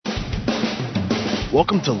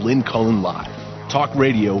Welcome to Lynn Cullen Live, talk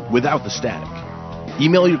radio without the static.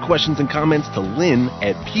 Email your questions and comments to lynn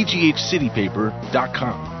at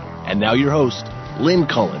pghcitypaper.com. And now your host, Lynn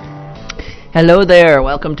Cullen. Hello there.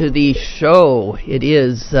 Welcome to the show. It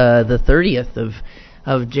is the 30th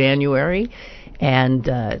of January, and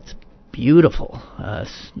it's beautiful.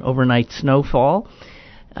 Overnight snowfall,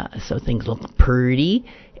 so things look pretty.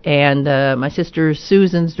 And my sister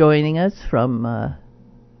Susan's joining us from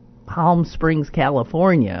Palm Springs,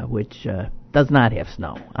 California, which does not have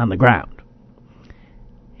snow on the ground.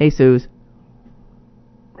 Hey, Suze.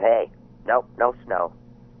 Hey. Nope, no snow.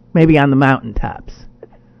 Maybe on the mountaintops.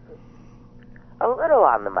 A little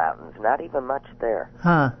on the mountains, not even much there.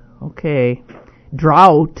 Huh, okay.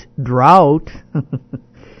 Drought.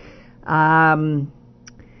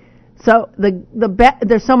 So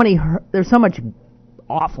there's so much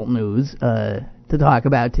awful news to talk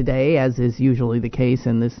about today, as is usually the case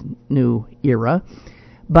in this new era.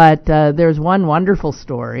 But there's one wonderful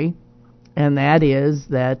story, and that is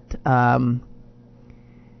that Tom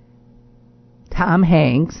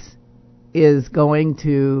Hanks is going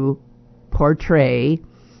to portray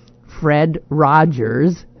Fred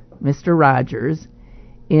Rogers, Mr. Rogers,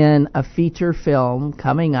 in a feature film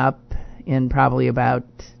coming up in probably about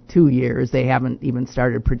 2 years. They haven't even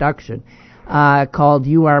started production, called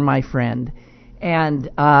You Are My Friend. And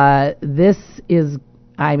this is,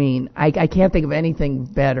 I can't think of anything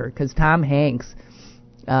better, because Tom Hanks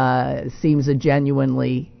seems a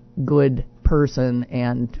genuinely good person,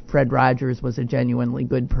 and Fred Rogers was a genuinely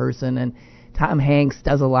good person, and Tom Hanks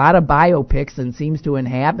does a lot of biopics and seems to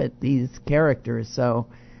inhabit these characters, so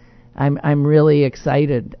I'm really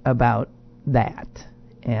excited about that.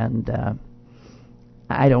 And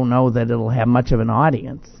I don't know that it'll have much of an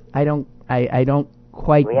audience. I don't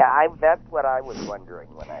quite. Yeah, that's what I was wondering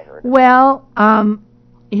when I heard it. Well,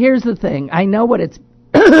 here's the thing. I know what it's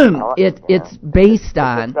it's based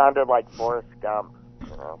on. It sounded like Forrest Gump,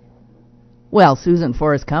 you know. Well, Susan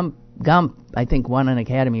Forrest Gump, I think, won an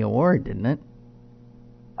Academy Award, didn't it?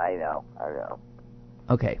 I know.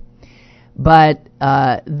 Okay. But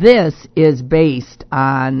this is based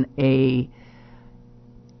on a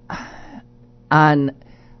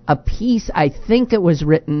piece, I think it was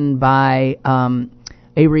written by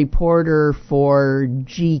a reporter for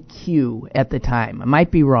GQ at the time. I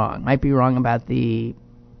might be wrong about the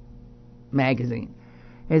magazine.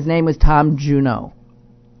 His name was Tom Juneau.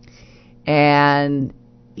 And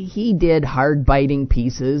he did hard-biting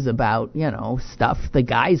pieces about, stuff the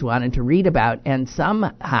guys wanted to read about, and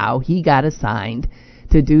somehow he got assigned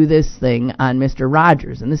to do this thing on Mr.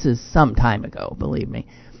 Rogers, and this is some time ago, believe me.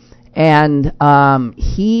 And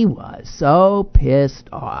he was so pissed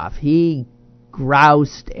off. He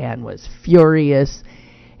groused and was furious,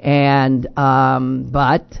 and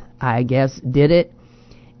but I guess did it.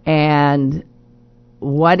 And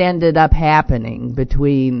what ended up happening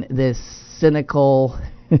between this cynical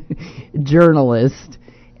journalist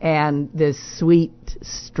and this sweet,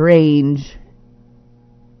 strange,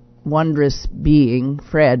 wondrous being,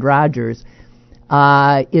 Fred Rogers,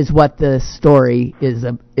 is what the story is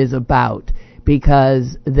about,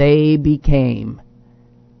 because they became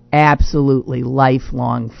absolutely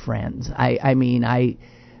lifelong friends. I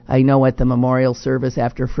know at the memorial service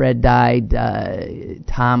after Fred died,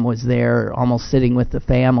 Tom was there almost sitting with the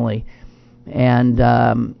family. And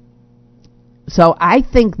so I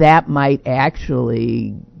think that might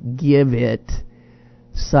actually give it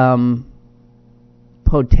some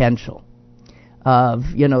potential of,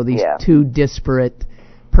 these two disparate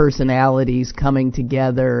personalities coming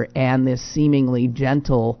together, and this seemingly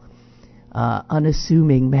gentle,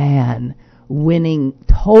 unassuming man winning,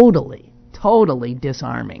 totally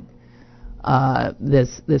disarming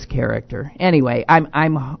this character. Anyway,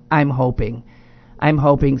 I'm hoping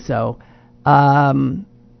so.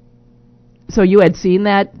 So you had seen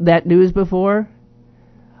that news before?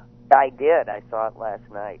 I did. I saw it last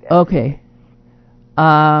night. Okay.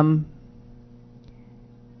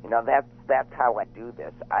 That's how I do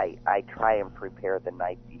this. I try and prepare the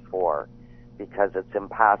night before, because it's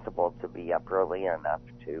impossible to be up early enough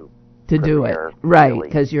to do it. Right,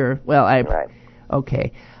 because you're, right.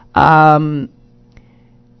 Okay.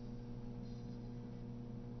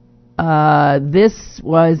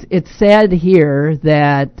 It said here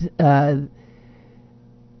that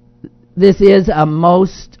this is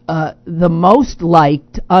the most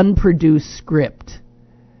liked unproduced script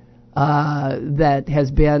that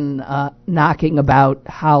has been knocking about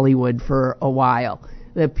Hollywood for a while.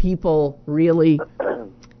 The people really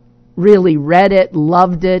read it,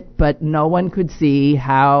 loved it, but no one could see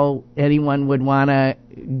how anyone would want to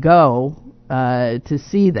go to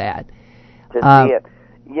see that. to see it.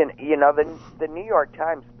 You know, the New York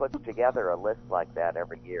Times puts together a list like that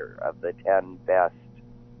every year of the 10 best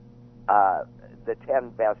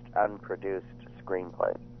unproduced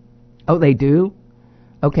screenplays. Oh, they do?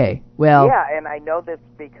 Okay. Well. Yeah, and I know this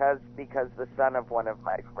because the son of one of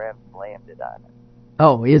my friends landed on it.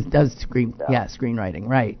 Oh, it does screenwriting,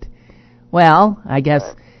 right? Well, I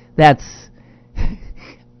guess that's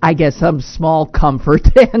some small comfort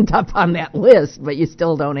to end up on that list, but you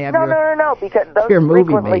still don't have No, because those your movie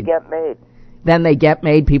frequently made. get made. Then they get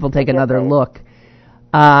made. People take another look.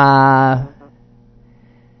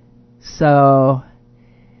 So,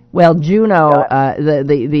 well, Juno,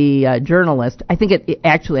 the journalist, I think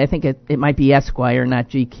it might be Esquire, not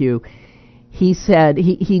GQ. He said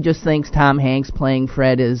he just thinks Tom Hanks playing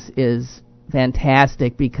Fred is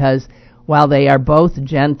fantastic because while they are both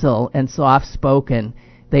gentle and soft-spoken,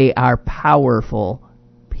 they are powerful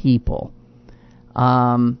people.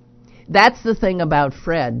 That's the thing about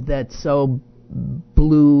Fred that so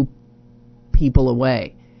blew people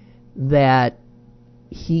away, that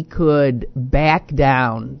he could back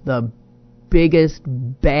down the biggest,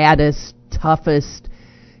 baddest, toughest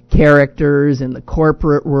characters in the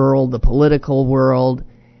corporate world, the political world,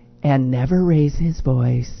 and never raise his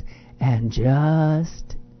voice and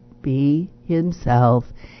just be himself,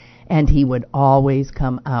 and he would always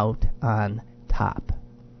come out on top.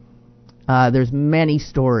 There's many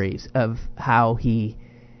stories of how he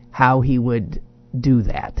would do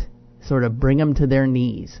that, sort of bring them to their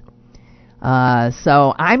knees.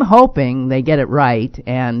 So I'm hoping they get it right,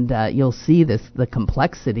 and you'll see the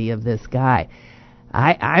complexity of this guy.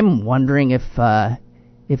 I'm wondering if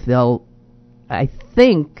they'll. I'm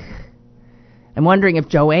wondering if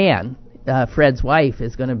Joanne, Fred's wife,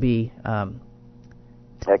 is going to be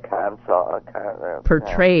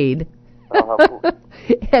portrayed.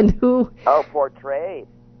 And who? Oh, portrayed.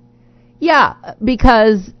 Yeah,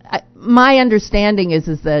 because my understanding is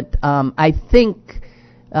that I think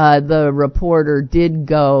the reporter did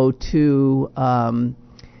go to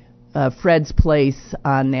Fred's place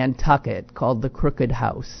on Nantucket called the Crooked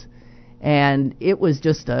House, and it was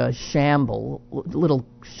just a little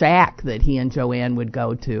shack that he and Joanne would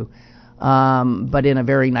go to, but in a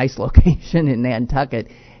very nice location in Nantucket.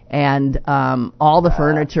 And all the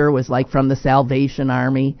furniture was like from the Salvation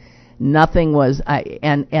Army. Nothing was,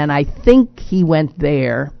 and I think he went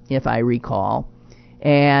there, if I recall,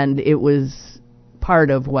 and it was part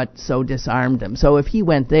of what so disarmed him. So if he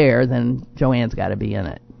went there, then Joanne's got to be in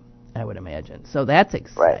it, I would imagine. So that's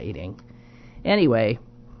exciting. Right. Anyway,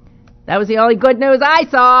 that was the only good news I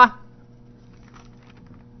saw.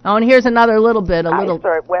 Oh, and here's another little bit.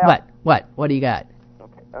 What do you got?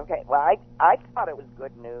 Okay. Well, I thought it was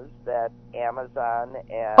good news that Amazon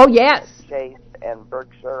and Chase and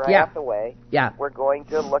Berkshire Hathaway were going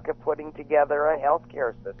to look at putting together a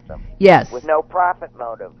healthcare system. Yes. With no profit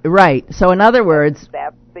motive. Right. So in other words,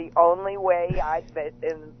 that's the only way.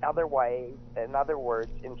 In other words,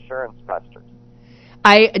 insurance busters.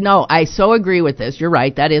 I so agree with this. You're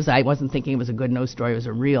right. That is, I wasn't thinking it was a good news story. It was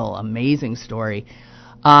a real amazing story.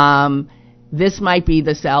 This might be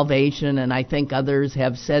the salvation, and I think others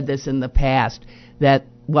have said this in the past, that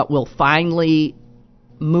what will finally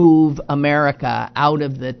move America out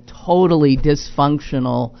of the totally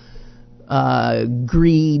dysfunctional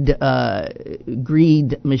greed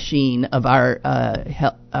machine of our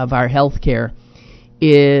healthcare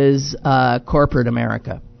is corporate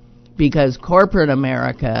America, because corporate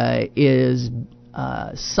America is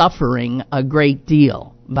suffering a great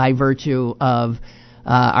deal by virtue of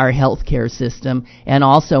our healthcare system, and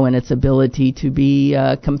also in its ability to be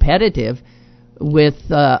competitive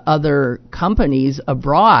with other companies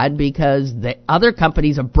abroad, because the other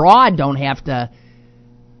companies abroad don't have to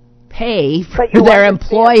pay for their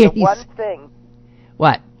employees. The one thing.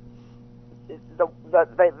 What?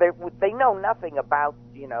 They know nothing about,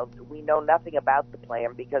 we know nothing about the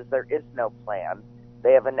plan because there is no plan.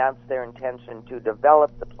 They have announced their intention to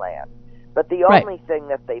develop the plan. But the only thing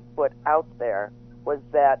that they put out there was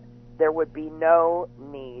that there would be no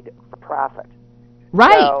need for profit.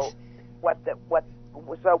 Right.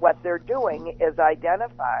 So what they're doing is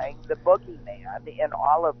identifying the boogeyman in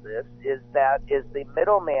all of this is the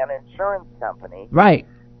middleman insurance company. Right.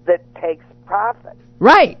 That takes profit.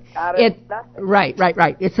 Right. Out of nothing. Right.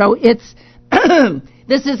 So it's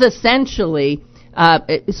this is essentially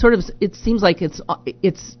it seems like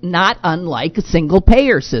it's not unlike a single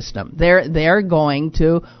payer system. They're going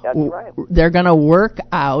to work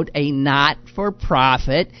out a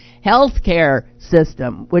not-for-profit healthcare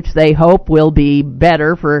system, which they hope will be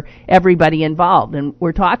better for everybody involved. And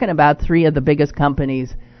we're talking about three of the biggest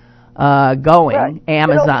companies going. Right.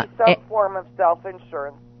 Amazon. It'll be some form of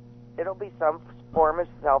self-insurance. It'll be some form of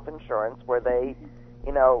self-insurance where they,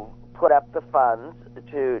 put up the funds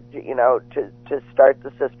to start the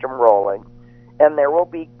system rolling, and there will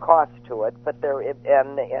be cost to it, but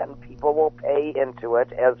and people will pay into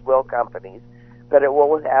it, as will companies, but it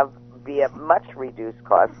will be at much reduced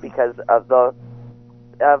cost because of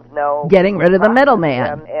no getting rid of the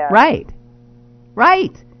middleman. Right.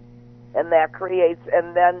 And that creates,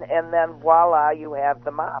 and then voila, you have the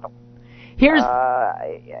model. Here's.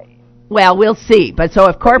 Well, we'll see. But so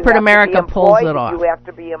if corporate America pulls it off, you have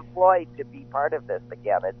to be employed to be part of this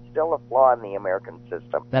again. It's still a flaw in the American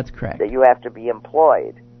system. That's correct. That you have to be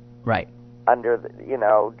employed. Right. Under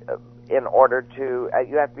in order to,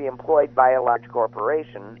 you have to be employed by a large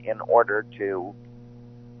corporation in order to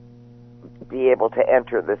be able to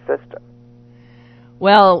enter the system.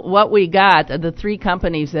 Well, what we got, the three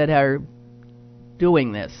companies that are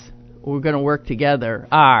doing this, we're going to work together,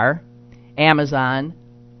 are Amazon,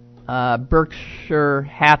 Berkshire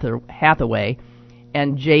Hathaway,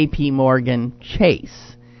 and J.P. Morgan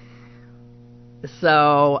Chase.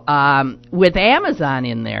 So with Amazon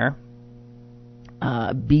in there,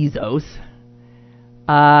 Bezos,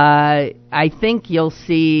 I think you'll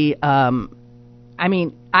see, I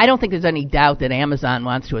don't think there's any doubt that Amazon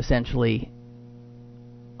wants to essentially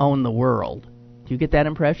own the world. Do you get that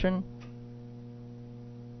impression?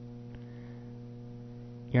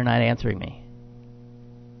 You're not answering me.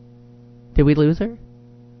 Did we lose her?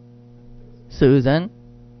 Susan?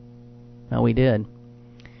 No, we did.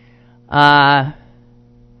 And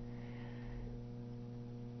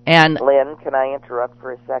Lynn, can I interrupt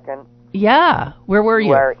for a second? Yeah. Where were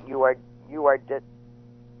you? You are.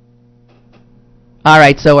 All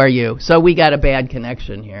right. So are you. So we got a bad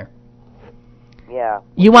connection here. Yeah.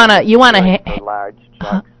 You wanna large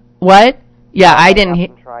chunks. What? Yeah, I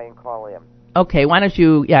didn't. Try and call him. Okay. Why don't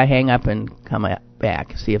you hang up and come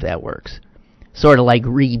back, see if that works. Sort of like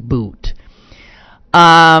reboot.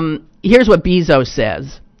 Here's what Bezos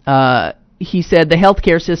says. He said the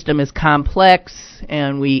healthcare system is complex,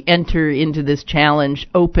 and we enter into this challenge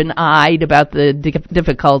open-eyed about the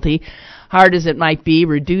difficulty. Hard as it might be,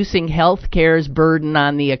 reducing healthcare's burden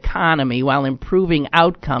on the economy while improving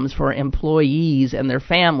outcomes for employees and their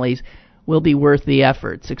families will be worth the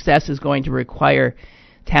effort. Success is going to require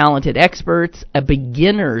talented experts, a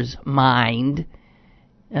beginner's mind.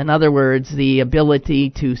 In other words, the ability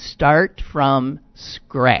to start from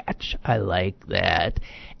scratch. I like that.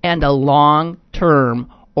 And a long-term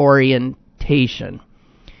orientation.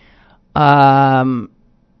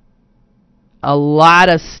 A lot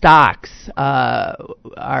of stocks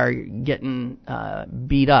are getting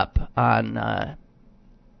beat up on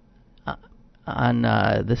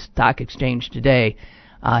the stock exchange today.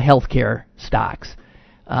 Healthcare stocks,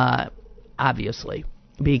 obviously,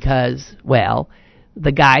 because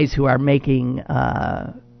the guys who are making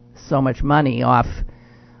so much money off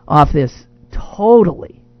this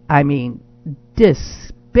totally,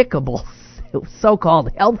 despicable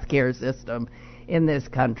so-called healthcare system in this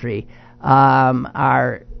country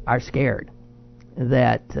are scared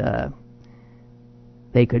that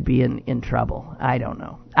they could be in trouble. I don't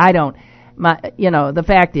know. The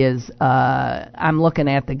fact is, I'm looking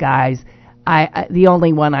at the guys. The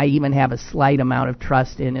only one I even have a slight amount of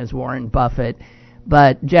trust in is Warren Buffett,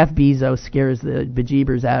 but Jeff Bezos scares the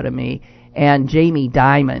bejeebers out of me, and Jamie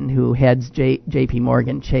Dimon, who heads J.P.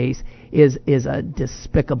 Morgan Chase, is a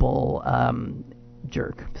despicable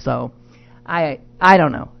jerk. So I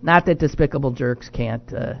don't know. Not that despicable jerks can't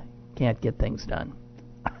get things done.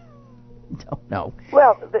 Don't know.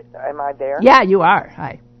 Well, am I there? Yeah, you are.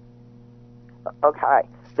 Hi. Okay.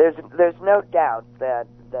 There's no doubt that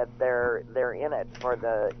they're in it for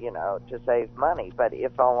the to save money. But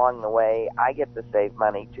if along the way I get to save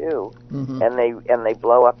money too, mm-hmm. and they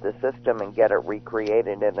blow up the system and get it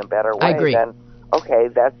recreated in a better way, I agree. Then okay,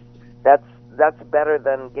 that's better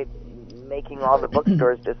than making all the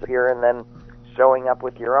bookstores disappear and then showing up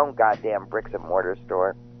with your own goddamn bricks and mortar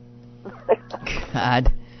store.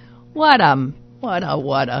 God, what a.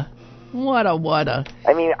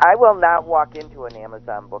 I mean, I will not walk into an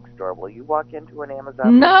Amazon bookstore. Will you walk into an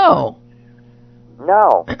Amazon bookstore?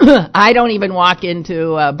 No. I don't even walk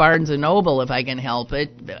into Barnes & Noble if I can help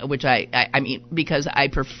it, which I mean, because I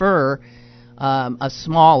prefer a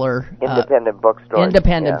smaller independent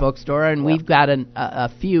bookstore, and we've got a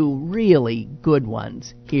few really good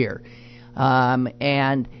ones here.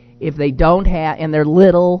 And if they don't have, and they're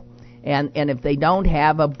little, and if they don't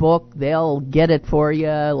have a book, they'll get it for you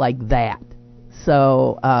like that.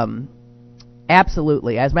 So,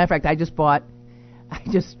 absolutely. As a matter of fact, I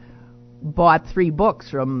just bought 3 books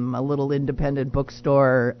from a little independent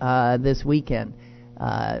bookstore this weekend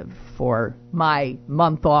for my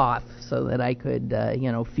month off so that I could,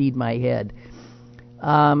 feed my head.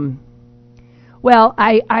 Well,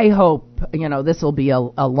 I hope, this will be a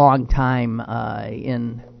long time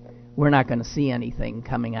we're not going to see anything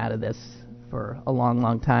coming out of this for a long,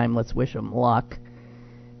 long time. Let's wish them luck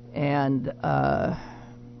and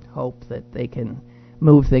hope that they can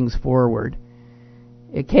move things forward.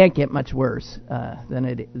 It can't get much worse than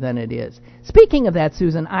it is. Speaking of that,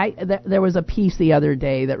 Susan, there was a piece the other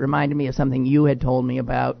day that reminded me of something you had told me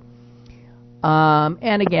about.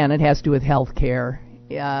 And again, it has to do with health care,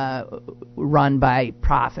 run by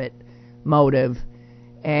profit motive,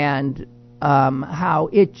 and how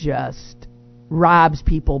it just robs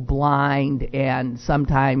people blind and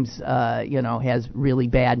sometimes, has really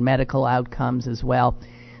bad medical outcomes as well.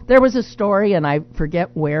 There was a story, and I forget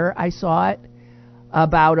where I saw it,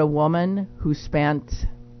 about a woman who spent,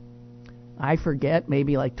 I forget,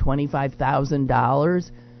 maybe like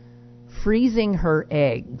 $25,000 freezing her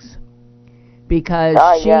eggs because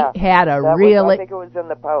she had a I think it was in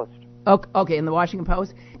the Post. Okay, in the Washington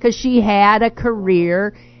Post, because she had a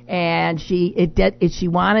career and she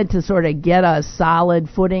wanted to sort of get a solid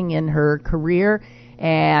footing in her career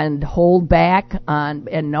and hold back on,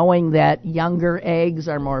 and knowing that younger eggs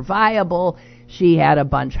are more viable, she had a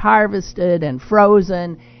bunch harvested and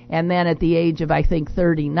frozen, and then at the age of, I think,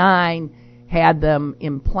 39, had them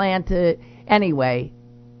implanted. Anyway,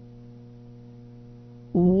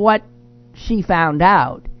 what she found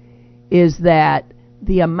out is that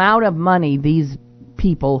the amount of money these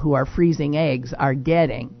people who are freezing eggs are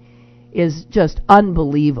getting is just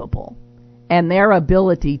unbelievable. And their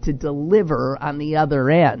ability to deliver on the other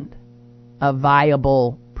end a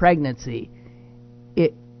viable pregnancy,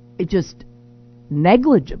 it just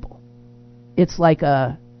negligible. It's like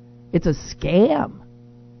it's a scam.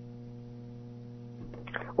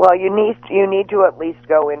 Well, you need to at least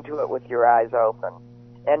go into it with your eyes open,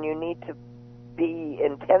 and you need to be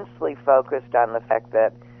intensely focused on the fact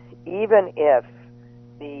that even if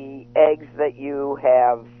the eggs that you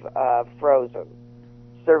have frozen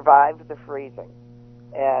survive the freezing,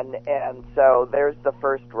 and so there's the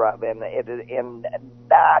first rub, and it is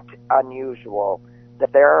not unusual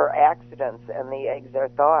that there are accidents and the eggs are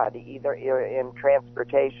thawed either in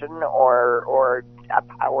transportation or a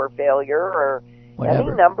power failure or whatever.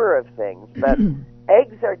 Any number of things. But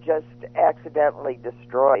eggs are just accidentally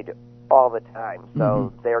destroyed all the time.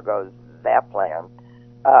 So there goes that plan.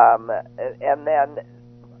 And then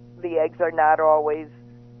the eggs are not always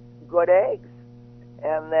good eggs.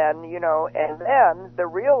 And then, the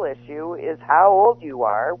real issue is how old you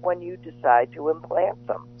are when you decide to implant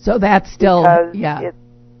them. So that's still, that's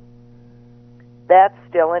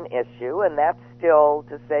still an issue, and that's still,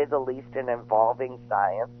 to say the least, an involving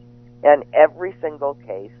science. And every single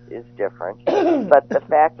case is different. But the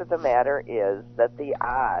fact of the matter is that the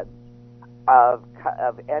odds of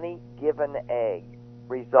any given egg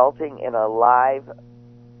resulting in a live,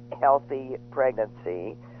 healthy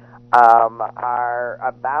pregnancy are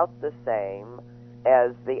about the same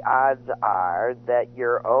as the odds are that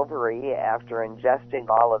your ovary, after ingesting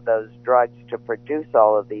all of those drugs to produce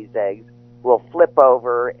all of these eggs, will flip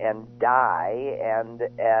over and die, and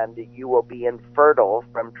you will be infertile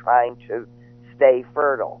from trying to stay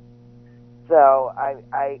fertile. So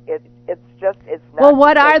it's not. Well,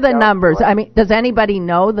 what are the numbers? I mean, does anybody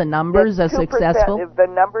know the numbers of successful? The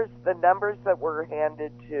numbers that were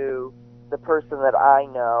handed to the person that I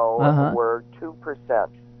know were 2%.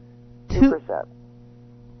 2%.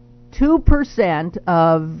 2%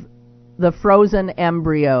 of the frozen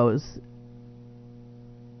embryos.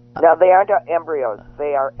 No, they aren't embryos.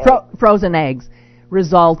 They are eggs. Frozen eggs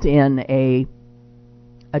result in a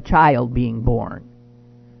child being born.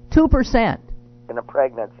 2%. In a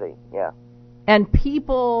pregnancy, yeah. And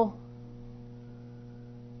people,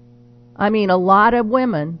 I mean, a lot of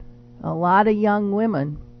young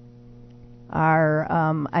women are,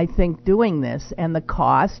 I think, doing this, and the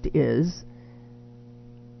cost is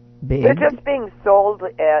big. They're just being sold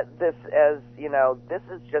at this as, this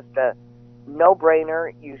is just a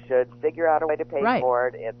no-brainer. You should figure out a way to pay for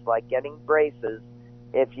it. It's like getting braces.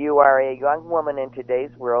 If you are a young woman in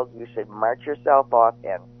today's world, you should march yourself off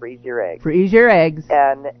and freeze your eggs. Freeze your eggs.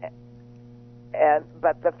 But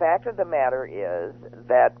the fact of the matter is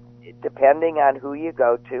that depending on who you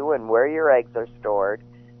go to and where your eggs are stored,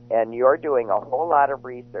 and you're doing a whole lot of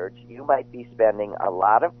research, you might be spending a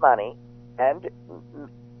lot of money and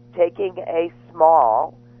taking a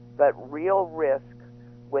small but real risk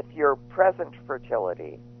with your present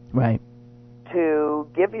fertility. Right. to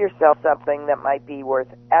give yourself something that might be worth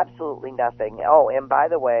absolutely nothing. Oh, and by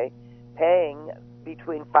the way, paying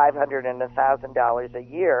between $500 and $1,000 a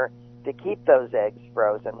year to keep those eggs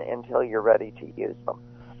frozen until you're ready to use them.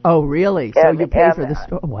 Oh, really? So you pay for the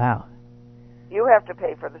store? Wow. You have to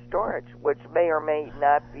pay for the storage, which may or may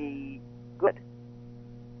not be good.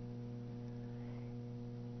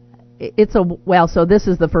 So this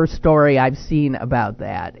is the first story I've seen about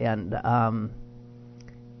that, and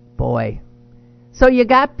boy. So you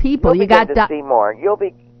got people, you got to see more.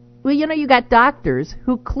 Well, you got doctors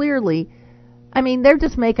who clearly, they're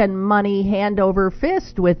just making money hand over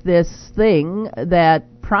fist with this thing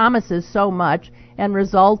that promises so much and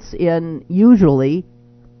results in usually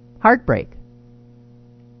heartbreak.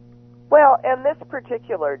 Well, and this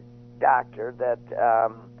particular doctor that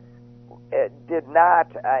did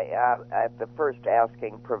not, at the first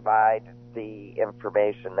asking, provide the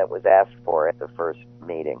information that was asked for at the first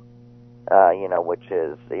meeting, which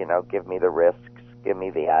is, give me the risks, give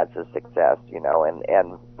me the odds of success,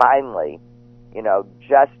 and finally,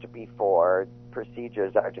 just before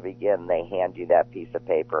procedures are to begin, they hand you that piece of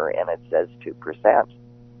paper and it says 2%.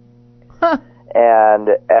 Huh. And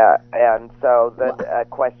so the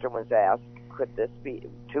question was asked, could this be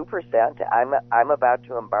 2%? I'm about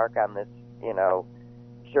to embark on this,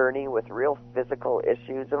 journey with real physical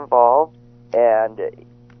issues involved, and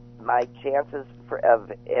my chances of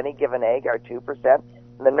any given egg are 2%.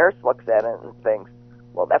 And the nurse looks at it and thinks,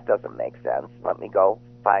 well, that doesn't make sense. Let me go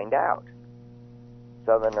find out.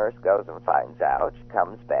 So the nurse goes and finds out,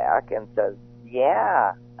 comes back and says,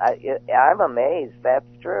 yeah, I'm amazed. That's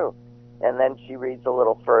true. And then she reads a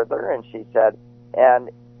little further, and she said, and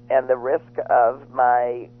the risk of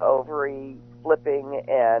my ovary flipping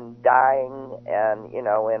and dying and,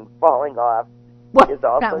 and falling off is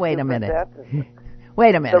also wait 2%. a minute.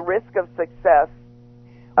 Wait a minute. The risk of success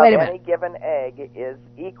of any given egg is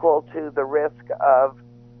equal to the risk of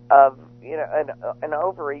an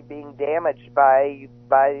ovary being damaged by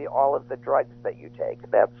all of the drugs that you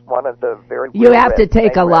take. That's one of the very you have to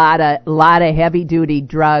take a lot of heavy duty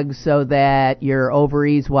drugs so that your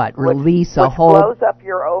ovaries release a whole blows up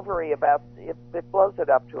your ovary it blows it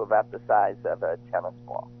up to about the size of a tennis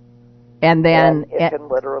ball. And then it can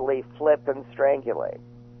literally flip and strangulate.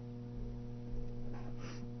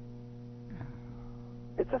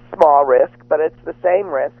 It's a small risk, but it's the same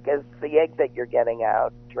risk as the egg that you're getting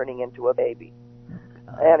out turning into a baby.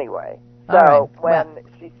 Anyway, so when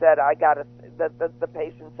she said, the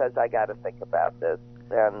patient says, I got to think about this,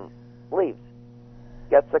 and leaves.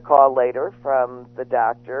 Gets a call later from the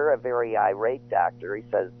doctor, a very irate doctor. He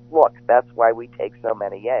says, look, that's why we take so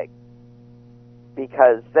many eggs.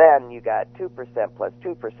 Because then you got 2% plus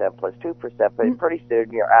 2% plus 2%, but pretty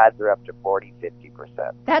soon your odds are up to 40,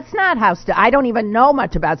 50%. That's not how, I don't even know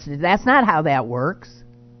much about statistics. That's not how that works.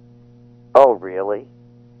 Oh, really?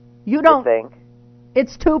 You don't think?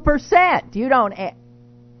 It's 2%. You don't,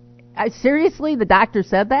 seriously, the doctor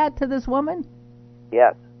said that to this woman?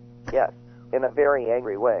 Yes, in a very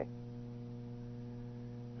angry way.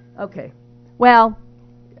 Okay. Well,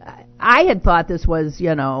 I had thought this was,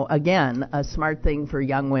 again, a smart thing for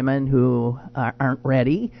young women who aren't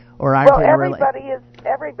ready or aren't in a relationship.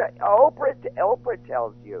 Everybody. Oprah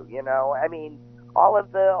tells you, all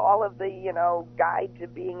of the guide to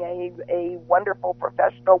being a wonderful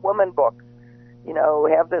professional woman books,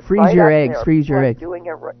 have this. Freeze your eggs. Doing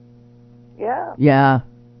it right. Yeah. Yeah.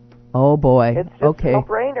 Oh boy. It's just a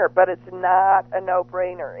no-brainer, but it's not a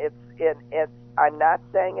no-brainer. It's. I'm not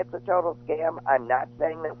saying it's a total scam. I'm not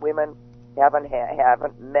saying that women haven't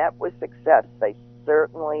met with success. They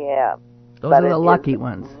certainly have. Those are the lucky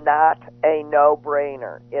ones. It's not a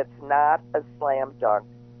no-brainer. It's not a slam dunk,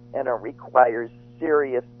 and it requires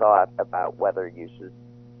serious thought about whether you should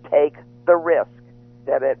take the risk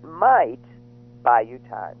that it might buy you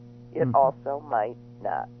time. It also might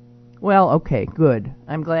not. Well, okay, good.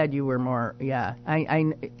 I'm glad you were more. Yeah,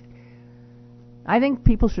 I think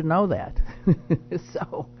people should know that.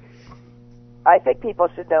 So, I think people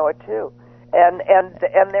should know it too, and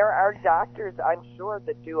there are doctors, I'm sure,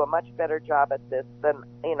 that do a much better job at this than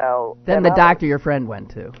than the doctor your friend went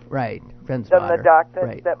to, right? Friend's than daughter. The doctor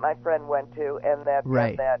right. that my friend went to, and that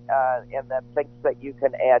right. and that thinks that you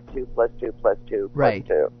can add 2 plus 2 plus 2 right.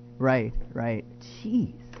 plus 2. Right.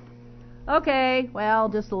 Jeez. Okay. Well,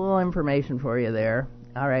 just a little information for you there.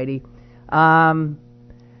 Alrighty.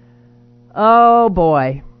 Oh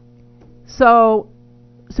boy. So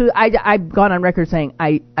I've gone on record saying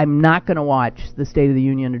I'm not going to watch the State of the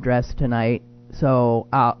Union address tonight. So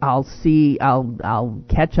I'll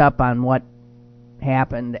catch up on what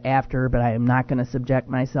happened after, but I am not going to subject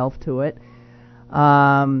myself to it.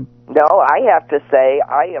 No, No, I have to say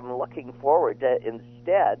I am looking forward to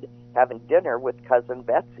instead having dinner with Cousin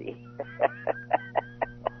Betsy.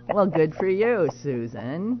 Well, good for you,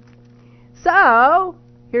 Susan. So,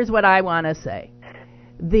 here's what I want to say.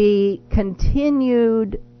 The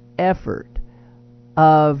continued effort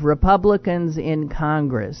of Republicans in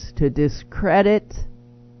Congress to discredit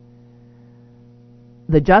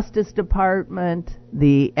the Justice Department,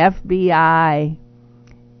 the FBI,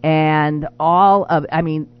 and all of,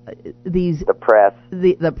 the press,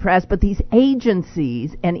 but these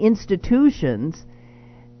agencies and institutions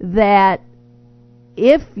that,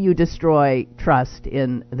 if you destroy trust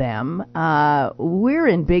in them, we're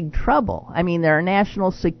in big trouble. There are national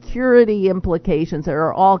security implications. There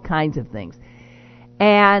are all kinds of things.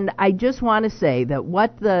 And I just want to say that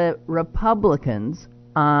what the Republicans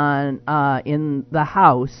in the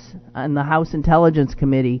House Intelligence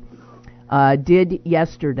Committee did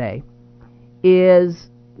yesterday is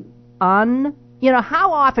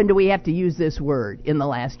how often do we have to use this word in the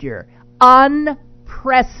last year?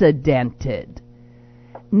 Unprecedented.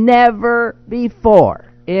 Never before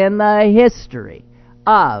in the history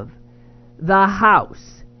of the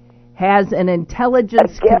House has an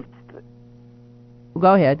intelligence...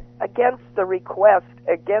 Go ahead. Against the request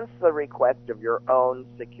of your own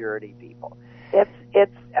security people. It's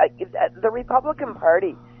the Republican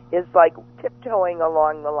Party is like tiptoeing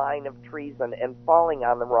along the line of treason and falling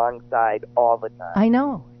on the wrong side all the time. I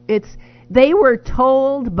know. They were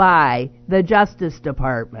told by the Justice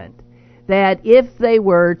Department that if they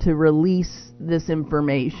were to release this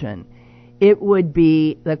information, it would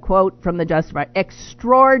be, the quote from the Justice Department,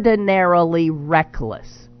 extraordinarily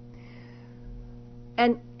reckless.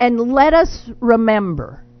 And let us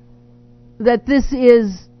remember that this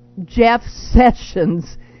is Jeff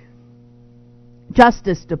Sessions'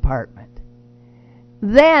 Justice Department.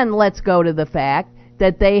 Then let's go to the fact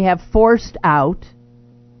that they have forced out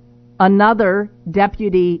another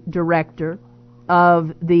deputy director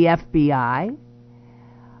of the FBI.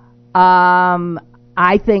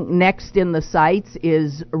 I think next in the sights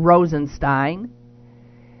is Rosenstein,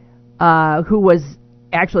 who was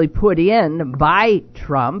actually put in by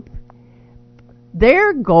Trump.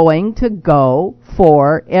 They're going to go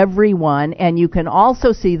for everyone, and you can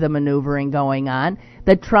also see the maneuvering going on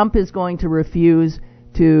that Trump is going to refuse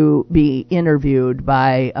to be interviewed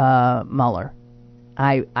by Mueller.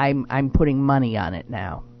 I'm putting money on it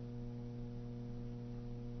now.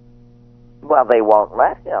 Well, they won't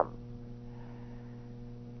let him.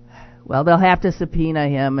 Well, they'll have to subpoena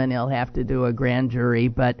him, and he'll have to do a grand jury,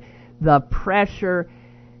 but the pressure...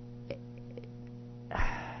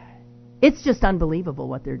 It's just unbelievable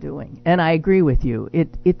what they're doing, and I agree with you. It's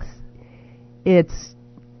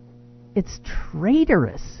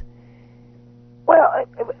traitorous. Well,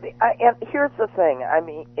 and here's the thing.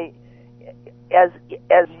 As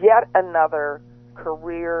yet another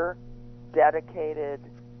career dedicated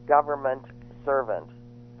government servant.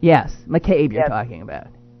 Yes, McCabe you're talking about.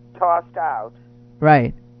 Tossed out.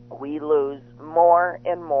 Right. We lose more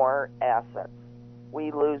and more assets. We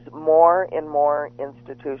lose more and more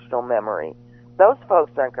institutional memory. Those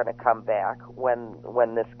folks aren't going to come back when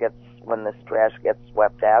this trash gets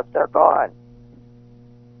swept out. They're gone.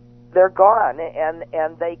 They're gone, and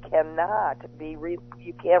they cannot be.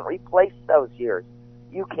 You can't replace those years.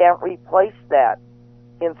 You can't replace that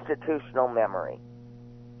institutional memory.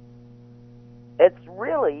 It's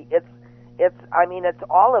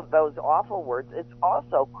all of those awful words. It's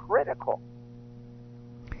also critical.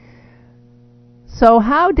 So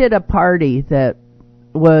how did a party that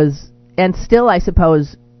was, and still I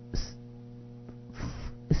suppose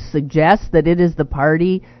suggests that it is the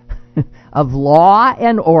party of law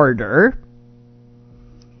and order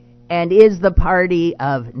and is the party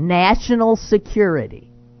of national security,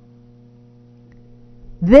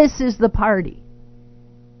 this is the party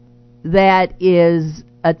that is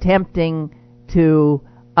attempting to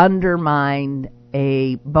undermine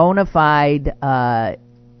a bona fide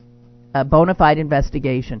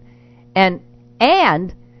investigation.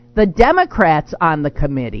 And the Democrats on the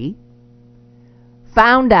committee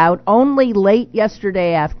found out only late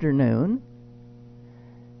yesterday afternoon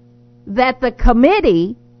that the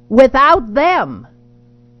committee, without them,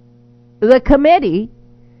 the committee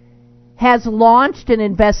has launched an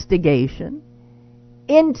investigation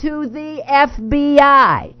into the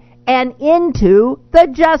FBI and into the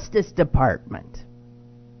Justice Department.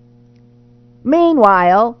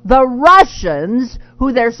 Meanwhile, the Russians,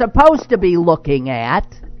 who they're supposed to be looking at,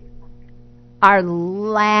 are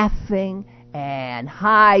laughing and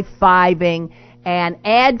high-fiving, and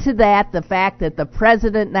add to that the fact that the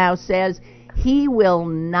president now says he will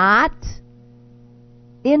not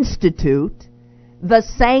institute the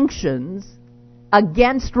sanctions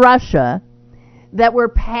against Russia that were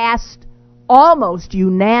passed almost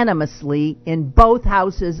unanimously in both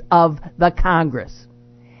houses of the Congress.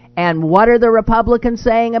 And what are the Republicans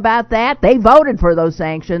saying about that? They voted for those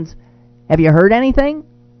sanctions. Have you heard anything?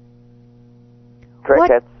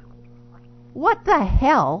 Crickets. What the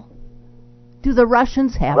hell do the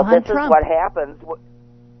Russians have on Trump? This is what happens.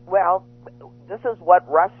 Well, this is what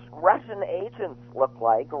Russian agents look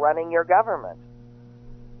like running your government.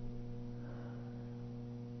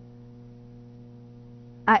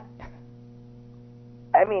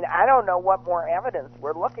 I mean, I don't know what more evidence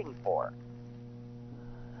we're looking for.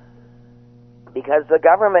 Because the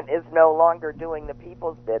government is no longer doing the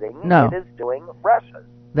people's bidding. No. It is doing Russia's.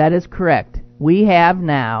 That is correct. We have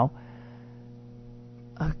now...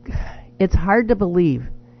 it's hard to believe.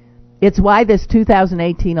 It's why this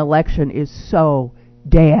 2018 election is so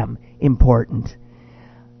damn important.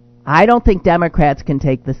 I don't think Democrats can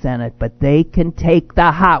take the Senate, but they can take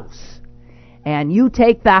the House. And you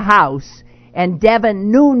take the House, and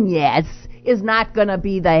Devin Nunes is not going to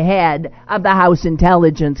be the head of the House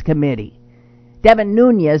Intelligence Committee. Devin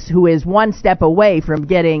Nunes, who is one step away from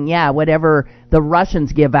getting, whatever the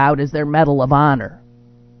Russians give out as their Medal of Honor.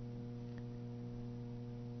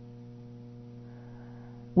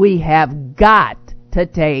 We have got to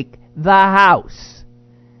take the House.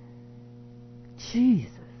 Jesus.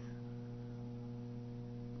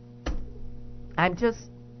 I'm just...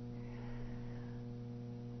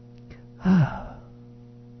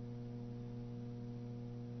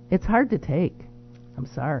 It's hard to take. I'm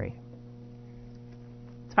sorry.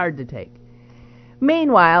 It's hard to take.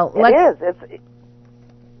 Meanwhile,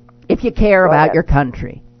 if you care about your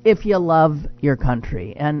country, if you love your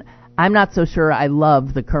country, and I'm not so sure I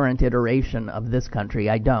love the current iteration of this country.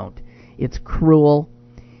 I don't. It's cruel.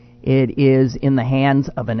 It is in the hands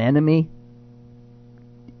of an enemy.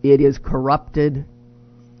 It is corrupted.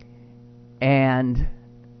 And,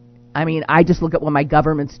 I mean, I just look at what my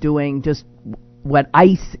government's doing, just what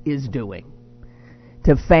ICE is doing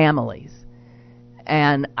to families.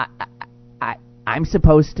 And I'm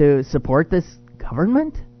supposed to support this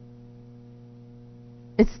government?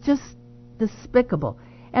 It's just despicable.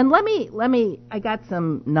 And let me, I got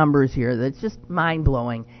some numbers here that's just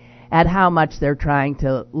mind-blowing at how much they're trying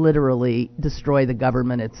to literally destroy the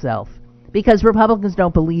government itself. Because Republicans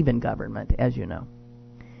don't believe in government, as you know.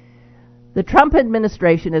 The Trump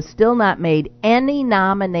administration has still not made any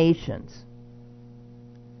nominations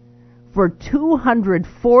for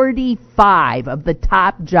 245 of the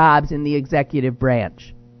top jobs in the executive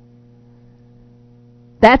branch.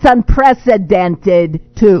 That's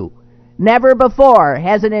unprecedented, too. Never before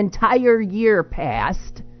has an entire year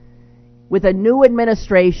passed with a new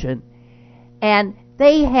administration, and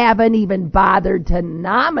they haven't even bothered to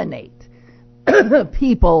nominate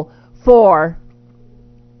people for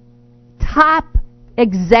top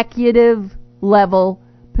executive level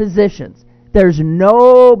positions. There's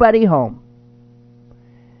nobody home.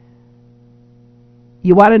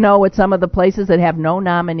 You want to know what some of the places that have no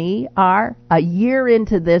nominee are? A year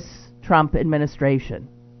into this Trump administration.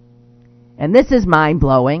 And this is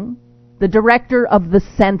mind-blowing. The director of the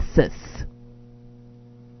census.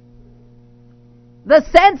 The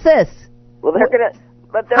census! Well, they're going to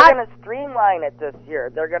streamline it this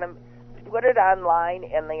year. They're going to put it online,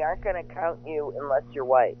 and they aren't going to count you unless you're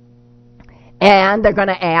white. And they're going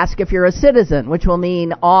to ask if you're a citizen, which will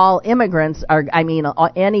mean all immigrants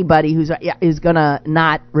anybody is going to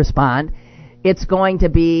not respond. It's going to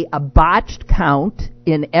be a botched count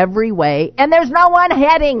in every way, and there's no one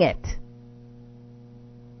heading it.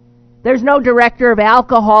 There's no director of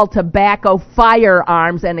alcohol, tobacco,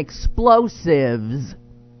 firearms, and explosives.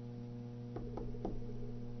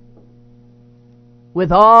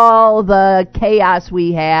 With all the chaos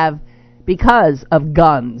we have because of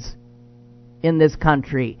guns in this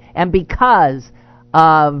country and because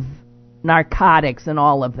of narcotics and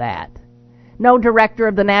all of that. No director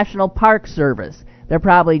of the National Park Service. They're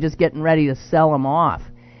probably just getting ready to sell them off.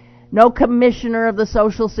 No commissioner of the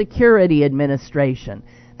Social Security Administration.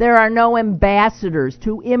 There are no ambassadors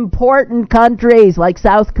to important countries like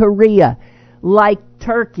South Korea, like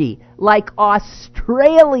Turkey, like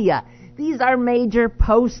Australia. These are major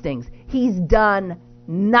postings. He's done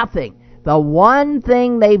nothing. The one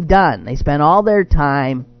thing they've done, they spent all their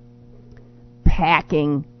time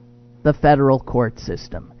packing the federal court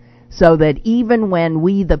system so that even when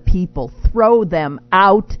we, the people, throw them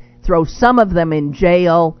out, throw some of them in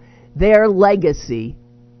jail, their legacy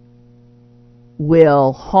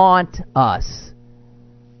will haunt us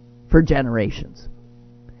for generations.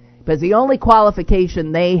 Because the only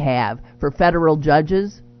qualification they have for federal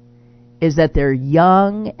judges is that they're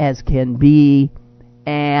young as can be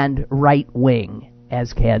and right-wing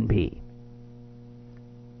as can be.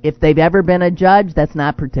 If they've ever been a judge, that's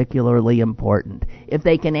not particularly important. If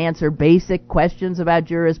they can answer basic questions about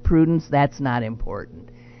jurisprudence, that's not important.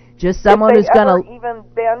 Just someone who's going to even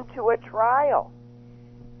been to a trial.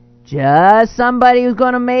 Just somebody who's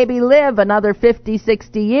going to maybe live another 50,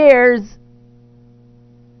 60 years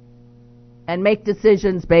and make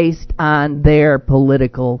decisions based on their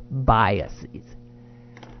political biases.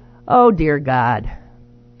 Oh, dear God.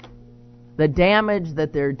 The damage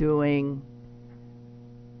that they're doing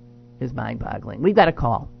is mind-boggling. We've got a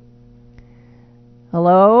call.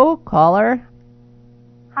 Hello, caller?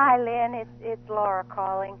 Hi, Lynn. It's Laura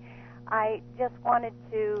calling. I just wanted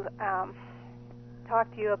to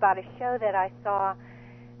talk to you about a show that I saw.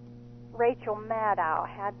 Rachel Maddow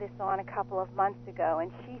had this on a couple of months ago,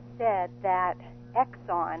 and she said that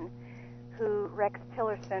Exxon, who Rex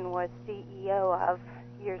Tillerson was CEO of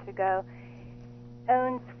years ago,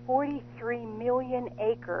 owns 43 million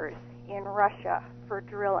acres in Russia for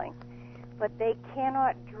drilling, but they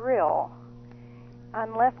cannot drill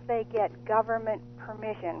unless they get government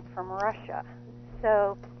permission from Russia.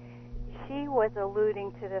 So she was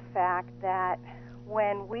alluding to the fact that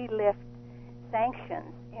when we lift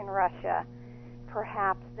sanctions in Russia,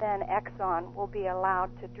 perhaps then Exxon will be allowed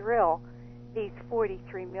to drill these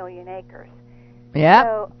 43 million acres. Yeah,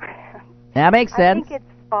 so, that makes sense. I think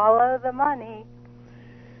it's follow the money.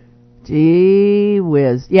 Gee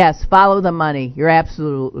whiz. Yes, follow the money. You're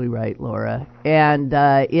absolutely right, Laura. And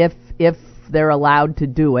if they're allowed to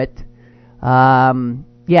do it,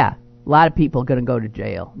 yeah, a lot of people are going to go to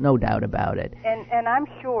jail, no doubt about it. And I'm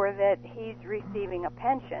sure that he's receiving a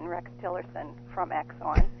pension, Rex Tillerson, from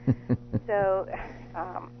Exxon. So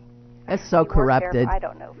it's so corrupted. I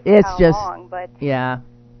don't know it's how just, long, but yeah,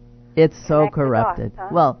 it's so corrupted. Huh?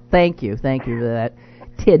 Well, thank you for that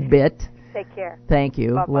tidbit. Take care. Thank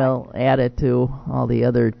you. Bye-bye. We'll add it to all the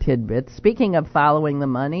other tidbits. Speaking of following the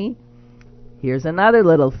money, here's another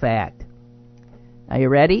little fact. Are you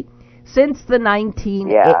ready? Since the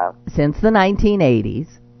 1980s,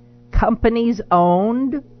 companies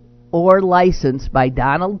owned or licensed by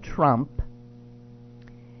Donald Trump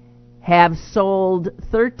have sold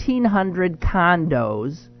 1,300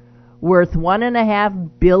 condos worth $1.5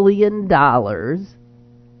 billion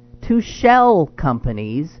to shell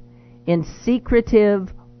companies in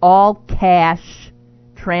secretive, all-cash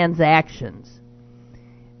transactions.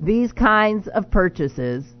 These kinds of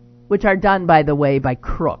purchases, which are done, by the way, by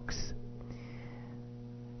crooks,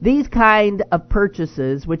 these kind of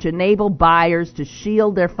purchases, which enable buyers to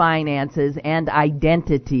shield their finances and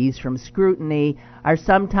identities from scrutiny, are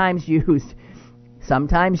sometimes used,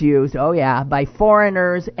 oh yeah, by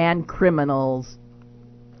foreigners and criminals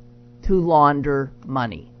to launder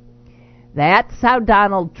money. That's how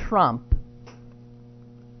Donald Trump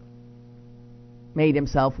made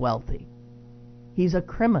himself wealthy. He's a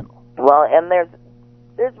criminal. Well, and there's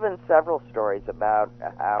been several stories about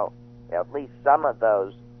how at least some of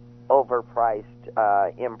those overpriced,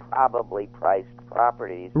 improbably priced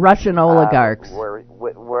properties. Russian oligarchs. Were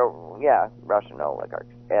Russian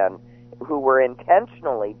oligarchs, and who were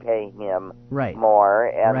intentionally paying him more,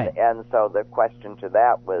 and so the question to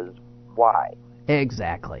that was why?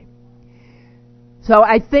 Exactly. So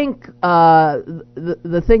I think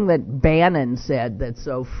the thing that Bannon said that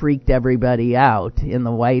so freaked everybody out in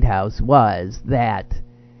the White House was that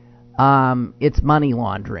it's money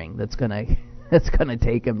laundering that's gonna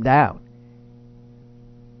take him down.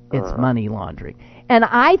 It's money laundering, and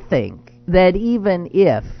I think that even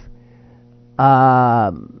if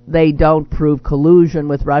they don't prove collusion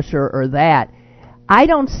with Russia or that, I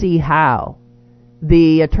don't see how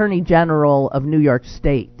the Attorney General of New York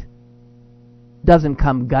State doesn't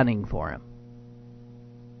come gunning for him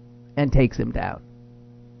and takes him down.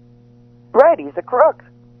 Right, he's a crook.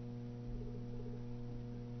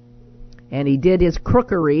 And he did his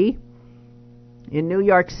crookery in New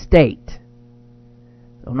York State.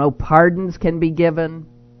 So no pardons can be given.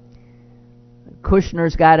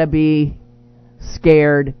 Kushner's got to be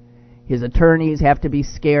scared. His attorneys have to be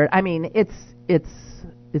scared. I mean, it's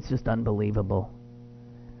just unbelievable.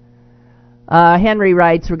 Henry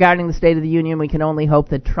writes, regarding the State of the Union, we can only hope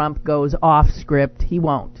that Trump goes off script. He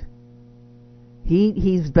won't.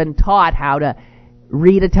 He's been taught how to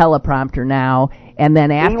read a teleprompter now, and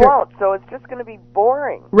then after... He won't, so it's just going to be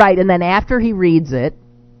boring. Right, and then after he reads it,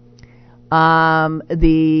 the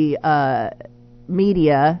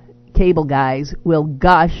media, cable guys, will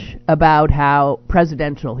gush about how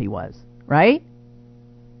presidential he was, right?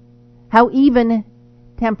 How even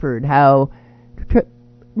sweet-tempered, how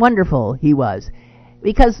wonderful he was.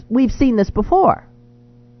 Because we've seen this before.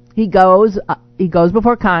 He goes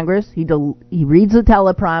before Congress, he reads the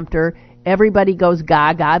teleprompter, everybody goes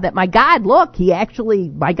gaga that, my God, look, he read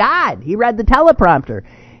the teleprompter.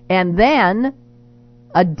 And then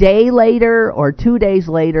a day later or 2 days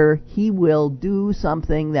later, he will do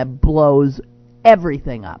something that blows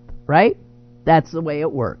everything up, right? That's the way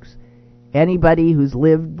it works. Anybody who's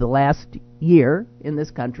lived the last year in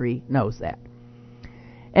this country knows that.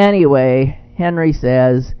 Anyway, Henry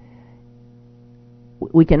says,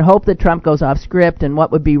 we can hope that Trump goes off script, and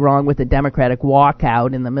what would be wrong with a Democratic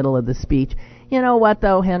walkout in the middle of the speech? You know what,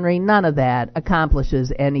 though, Henry? None of that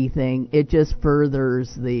accomplishes anything. It just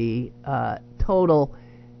furthers the total,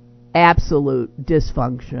 absolute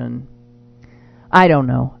dysfunction. I don't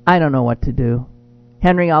know what to do.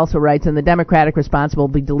 Henry also writes, and the Democratic response will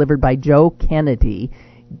be delivered by Joe Kennedy,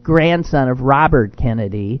 grandson of Robert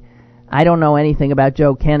Kennedy. I don't know anything about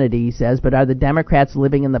Joe Kennedy, he says, but are the Democrats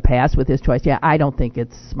living in the past with his choice? Yeah, I don't think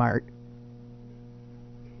it's smart.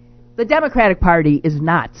 The Democratic Party is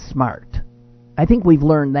not smart. I think we've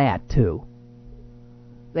learned that, too.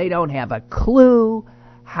 They don't have a clue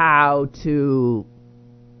how to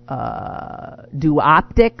do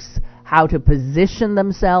optics, how to position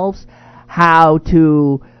themselves, how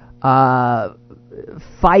to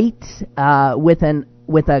fight with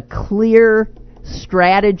a clear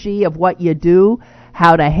strategy of what you do,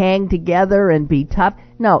 how to hang together and be tough.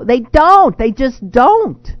 No, they don't. They just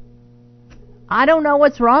don't. I don't know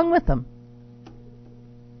what's wrong with them.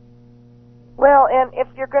 Well, and if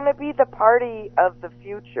you're going to be the party of the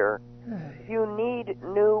future, you need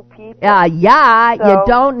new people. So, you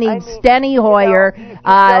don't need Steny Hoyer, you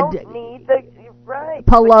don't need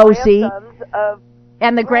Pelosi,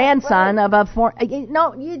 and the grandson of a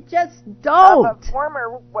no, you just don't. Of a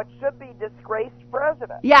former, what should be disgraced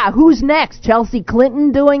president. Yeah, who's next? Chelsea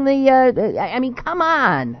Clinton doing I mean, come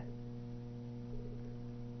on.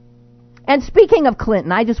 And speaking of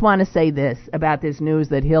Clinton, I just want to say this about this news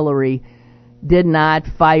that Hillary did not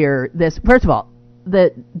fire this. First of all,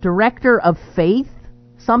 the director of faith,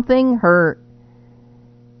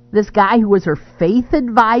 this guy who was her faith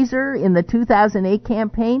advisor in the 2008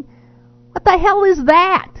 campaign, what the hell is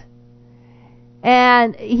that?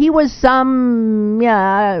 And he was some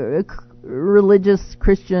religious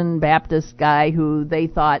Christian Baptist guy who they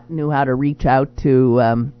thought knew how to reach out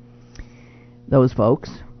to those folks.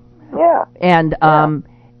 Yeah.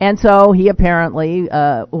 And so he apparently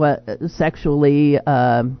sexually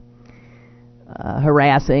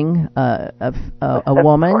harassing a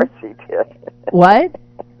woman. Of course he did. What?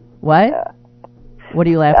 Yeah. What are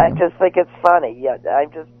you laughing? I just think it's funny. Yeah,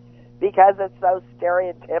 because it's so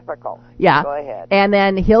stereotypical. Yeah. Go ahead. And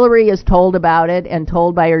then Hillary is told about it and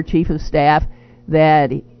told by her chief of staff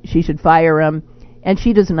that she should fire him, and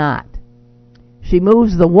she does not. She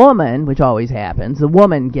moves the woman, which always happens. The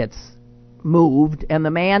woman gets moved, and the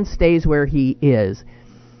man stays where he is.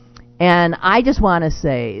 And I just want to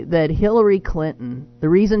say that Hillary Clinton, the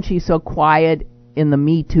reason she's so quiet in the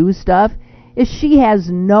Me Too stuff is she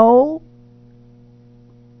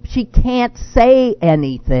can't say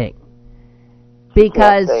anything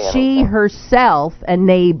because she herself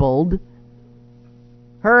enabled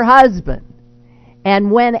her husband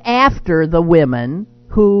and went after the women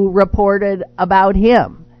who reported about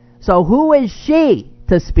him. So who is she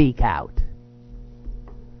to speak out?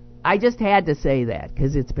 I just had to say that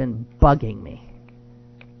because it's been bugging me.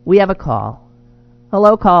 We have a call.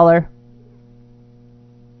 Hello, caller.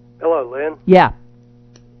 Hello, Lynn. Yeah.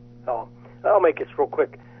 Oh, I'll make this real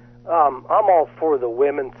quick. I'm all for the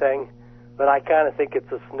women thing, but I kind of think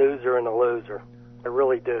it's a snoozer and a loser. I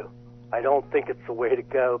really do. I don't think it's the way to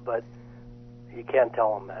go, but you can't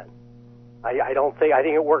tell them that. I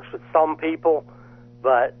think it works with some people,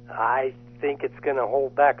 but I think it's going to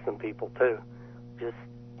hold back some people too.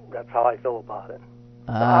 That's how I feel about it.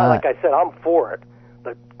 Like I said, I'm for it,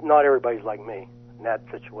 but not everybody's like me in that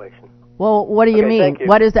situation. Well, what do you mean? Thank you.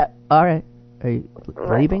 What is that? All right. Are you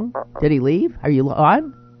leaving? Did he leave? Are you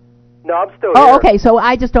on? No, I'm still here. Oh, okay. So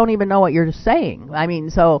I just don't even know what you're saying. I mean,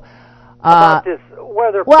 so... about this,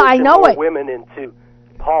 whether I know more women into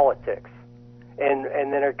politics, and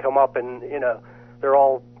then they come up and, they're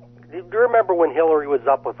all... Do you remember when Hillary was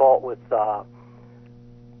up with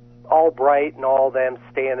Albright and all them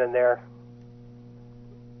standing there?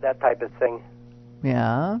 That type of thing.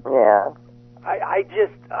 Yeah. Yeah.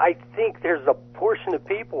 I think there's a portion of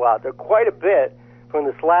people out there, quite a bit, from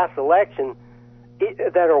this last election,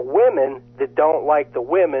 that are women that don't like the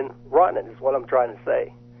women running, is what I'm trying to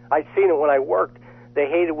say. I've seen it when I worked. They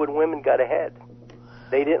hated when women got ahead.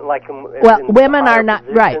 They didn't like them. Well, women are not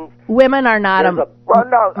right. Women are not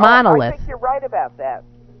monolith. I think you're right about that.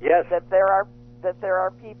 Yes, that there are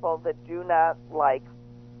people that do not like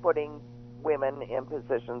putting women in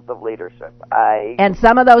positions of leadership. And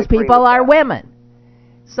some of those people are women.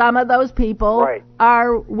 Some of those people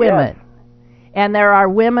are women. Yes. And there are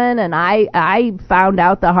women, and I found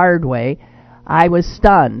out the hard way. I was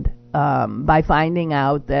stunned by finding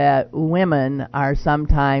out that women are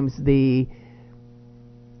sometimes the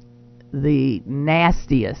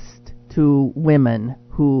nastiest to women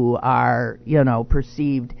who are,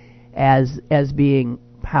 perceived as being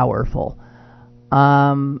powerful.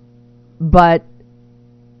 But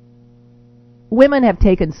women have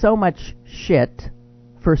taken so much shit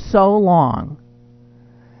for so long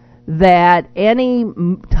that any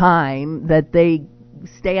time that they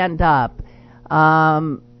stand up,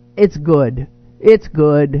 it's good. It's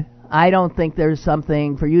good. I don't think there's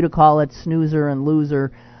something for you to call it snoozer and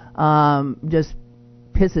loser. Just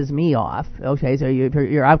pisses me off. Okay, so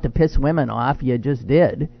you're out to piss women off. You just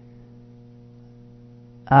did.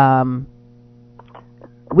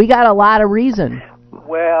 We got a lot of reason.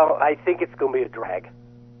 Well, I think it's going to be a drag.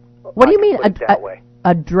 What do you mean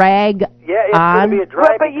a drag? Yeah, it's going to be a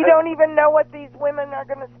drag. But you don't even know what these women are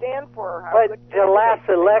going to stand for. But the last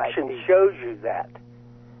election shows you that.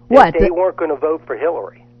 What? They weren't going to vote for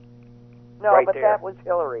Hillary. No, but that was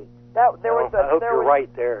Hillary. I hope you're right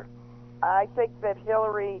there. I think that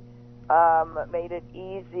Hillary made it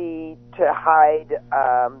easy to hide.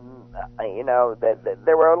 That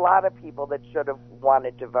there were a lot of people that should have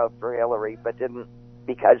wanted to vote for Hillary, but didn't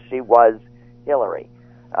because she was Hillary.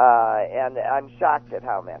 And I'm shocked at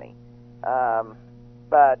how many.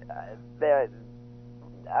 But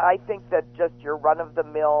I think that just your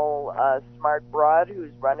run-of-the-mill smart broad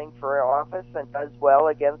who's running for office and does well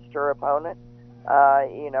against her opponent,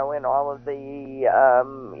 in all of the,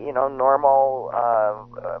 normal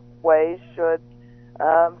ways should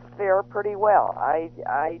fare pretty well.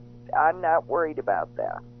 I'm not worried about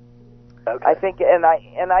that. Okay. I think, and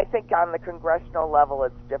I think on the congressional level,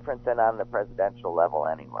 it's different than on the presidential level,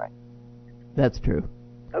 anyway. That's true.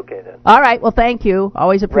 Okay, then. All right. Well, thank you.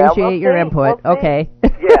 Always appreciate your input. Okay.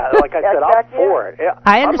 Yeah, like I said, I'm for it. Yeah,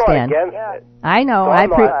 I understand. I'm not against it. I know. So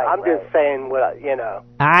I'm just saying what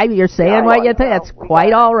You're saying what you think. That's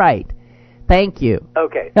quite all right. Thank you.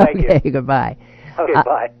 Okay. Thank you. Okay. Goodbye. Okay.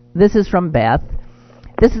 Bye. This is from Beth.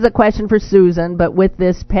 This is a question for Susan, but with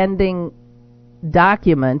this pending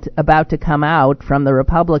document about to come out from the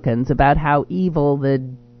Republicans about how evil the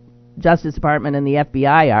Justice Department and the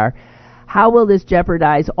FBI are, how will this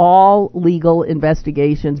jeopardize all legal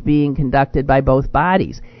investigations being conducted by both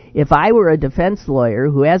bodies? If I were a defense lawyer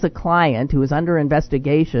who has a client who is under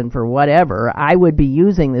investigation for whatever, I would be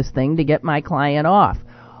using this thing to get my client off.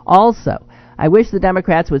 Also, I wish the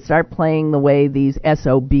Democrats would start playing the way these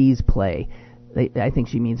SOBs play. I think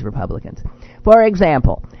she means Republicans. For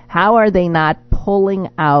example, how are they not putting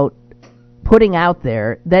out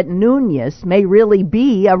there that Nunes may really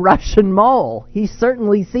be a Russian mole? He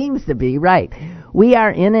certainly seems to be, right. We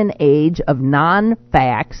are in an age of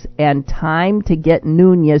non-facts and time to get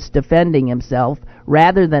Nunes defending himself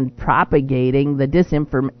rather than propagating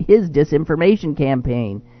his disinformation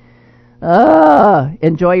campaign.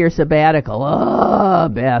 Enjoy your sabbatical.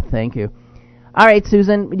 Beth, thank you. All right,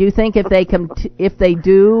 Susan, do you think if they undercut?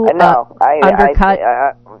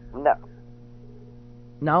 No.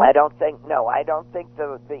 No? I don't think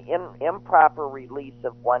the improper release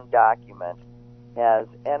of one document has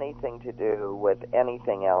anything to do with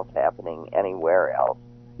anything else happening anywhere else.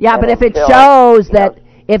 Yeah, but if it shows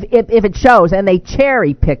if it shows, and they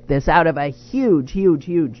cherry picked this out of a huge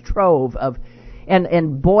trove of,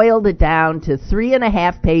 and boiled it down to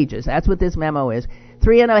 3.5 pages. That's what this memo is.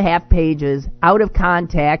 3.5 pages out of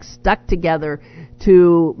context, stuck together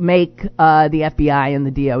to make the FBI and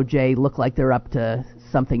the DOJ look like they're up to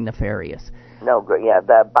something nefarious. No good. Yeah,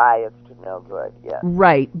 the bias to no good. Yeah.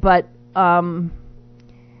 Right, but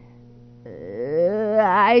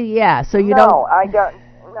So you don't. No, I don't.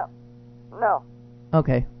 No.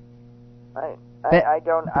 Okay. I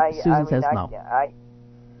don't. Susan says no.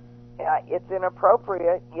 It's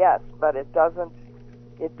inappropriate, yes, but it doesn't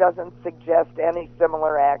suggest any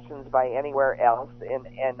similar actions by anywhere else in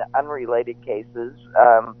unrelated cases.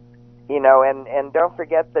 And don't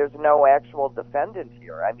forget there's no actual defendant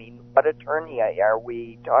here. I mean, what attorney are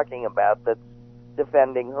we talking about that's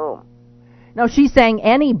defending whom? No, she's saying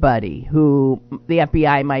anybody who the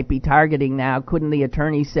FBI might be targeting now. Couldn't the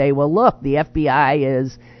attorney say, well, look, the FBI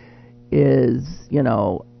is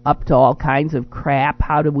up to all kinds of crap.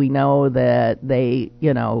 How do we know that they,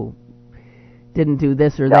 didn't do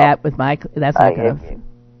this or that with my... That's not going to...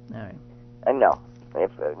 No.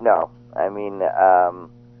 No. I mean,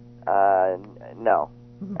 no.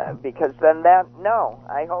 Because then no.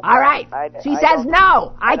 I hope. All right. She says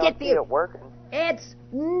no. I get see it working. It's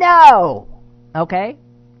no. Okay.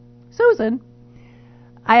 Susan,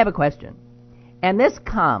 I have a question. And this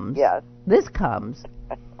comes. Yes. This comes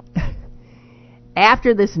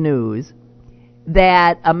after this news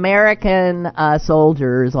that American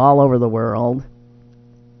soldiers all over the world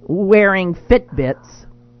wearing Fitbits,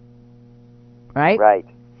 right? Right.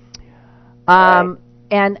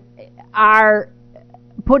 And are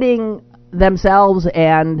putting themselves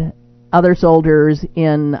and other soldiers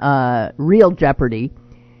in real jeopardy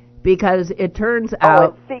because it turns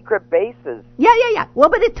out... Oh, secret bases. Yeah. Well,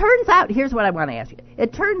 but it turns out, here's what I want to ask you.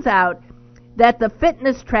 It turns out that the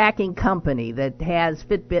fitness tracking company that has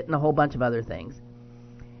Fitbit and a whole bunch of other things,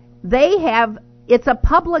 it's a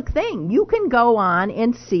public thing. You can go on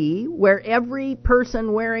and see where every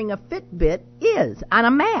person wearing a Fitbit is on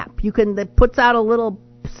a map. That puts out a little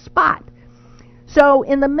spot. So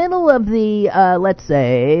in the middle of the, let's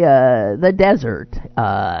say, the desert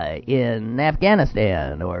in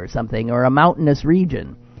Afghanistan or something, or a mountainous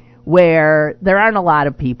region where there aren't a lot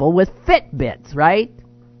of people with Fitbits, right?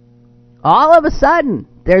 All of a sudden,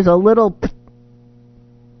 there's a little...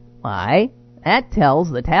 Why? That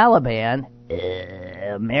tells the Taliban,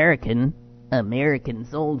 American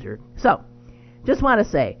soldier. So, just want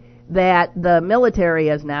to say that the military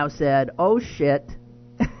has now said, oh shit...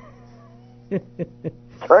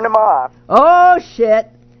 Turn them off. Oh,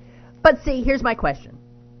 shit. But see, here's my question.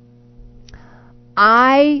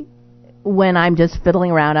 When I'm just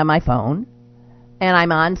fiddling around on my phone, and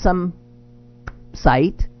I'm on some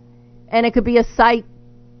site, and it could be a site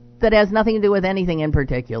that has nothing to do with anything in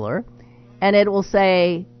particular, and it will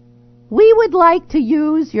say, we would like to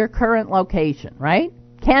use your current location, right?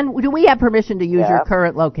 Do we have permission to use your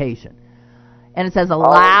current location? And it says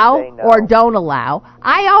allow no. or don't allow.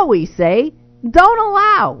 I always say, don't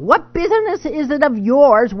allow. What business is it of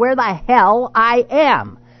yours where the hell I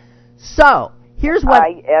am? So, here's what...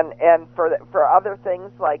 And for other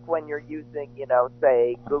things, like when you're using,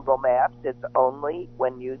 say, Google Maps, it's only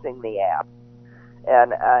when using the app.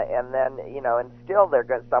 And then, and still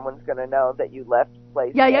someone's going to know that you left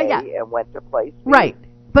place A and went to place B. Right.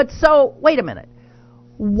 But so, wait a minute.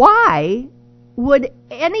 Why would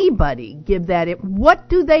anybody give that? What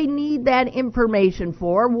do they need that information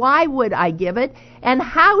for? Why would I give it? And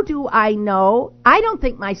how do I know? I don't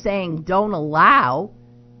think my saying don't allow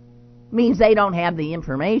means they don't have the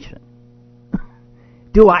information.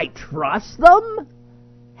 Do I trust them?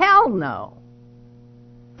 Hell no.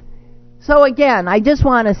 So again, I just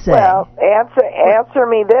want to say... Well, answer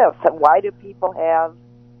me this. Why do people have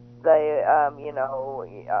all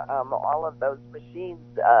of those machines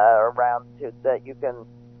around that you can,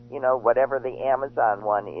 whatever the Amazon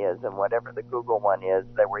one is and whatever the Google one is,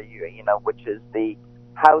 that where which is the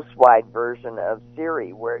house-wide version of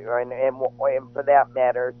Siri, and for that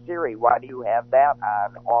matter, Siri, why do you have that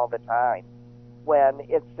on all the time when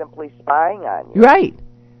it's simply spying on you? Right.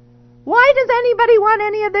 Why does anybody want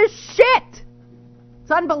any of this shit? It's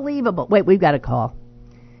unbelievable. Wait, we've got a call.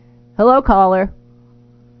 Hello, caller.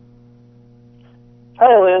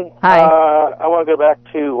 Hi, Lynn. Hi. I want to go back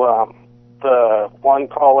to the one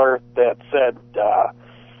caller that said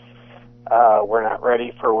we're not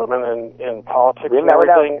ready for women in politics and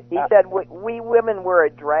everything. He said we women were a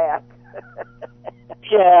drag.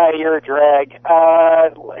 Yeah, you're a drag. I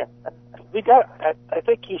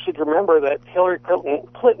think you should remember that Hillary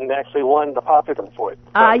Clinton actually won the popular vote.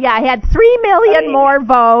 Yeah, I had 3 million more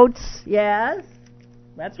votes. Yes,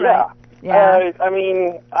 that's right. Yeah. I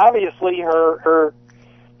mean, obviously her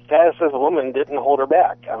status as a woman didn't hold her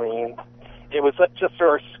back. I mean, it was just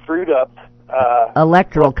our screwed up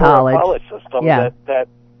electoral college system that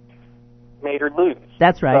made her lose.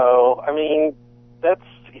 That's right. So, I mean,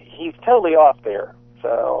 he's totally off there.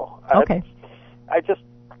 So, okay. I just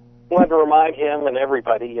wanted to remind him and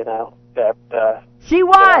everybody, that... she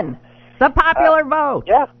won the popular vote.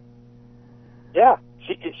 Yeah. Yeah,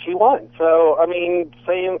 she won. So, I mean,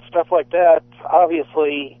 saying stuff like that,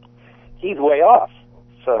 obviously, he's way off.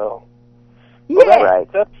 So, yeah.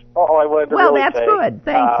 That's all I wanted to really say. Well, that's good.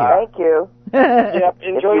 Thank you. Thank you. Yep,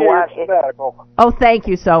 enjoy your sabbatical. Oh, thank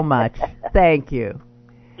you so much. Thank you.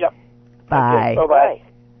 Yep. Bye. Okay, bye-bye.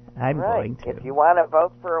 I'm going to. If you want to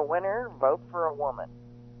vote for a winner, vote for a woman.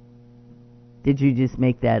 Did you just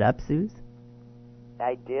make that up, Suze?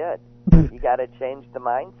 I did. You got to change the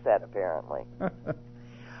mindset, apparently.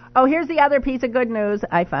 Oh, here's the other piece of good news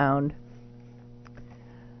I found.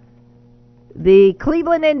 The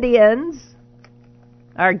Cleveland Indians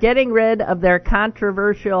are getting rid of their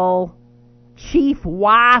controversial Chief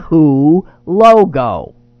Wahoo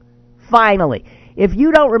logo. Finally. If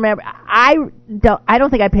you don't remember, I don't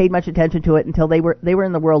think I paid much attention to it until they were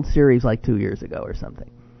in the World Series like 2 years ago or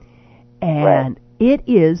something. And it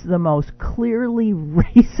is the most clearly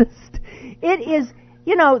racist. It is,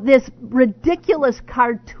 this ridiculous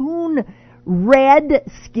cartoon red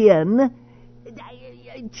skin,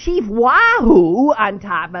 Chief Wahoo on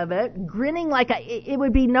top of it, grinning like it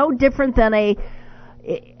would be no different than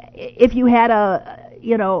if you had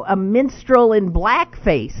a minstrel in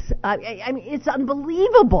blackface. I mean, it's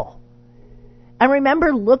unbelievable. I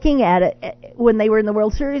remember looking at it when they were in the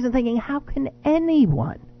World Series and thinking, how can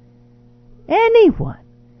anyone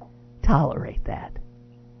tolerate that?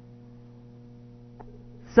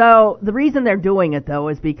 So the reason they're doing it, though,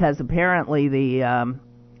 is because apparently the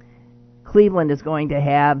Cleveland is going to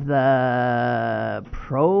have the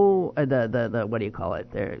what do you call it?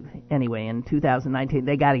 Anyway, in 2019,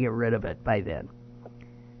 they got to get rid of it by then.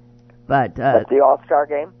 But that's the All-Star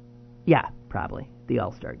game? Yeah, probably. The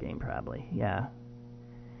All-Star game, probably, yeah.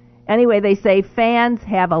 Anyway, they say fans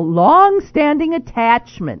have a long-standing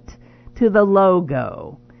attachment to the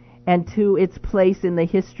logo and to its place in the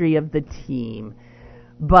history of the team.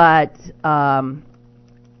 But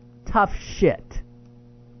tough shit.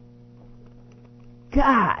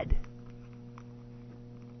 God.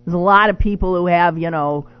 There's a lot of people who have,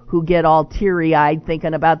 who get all teary-eyed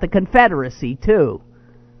thinking about the Confederacy, too.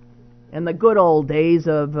 And the good old days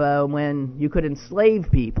of when you could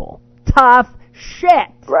enslave people. Tough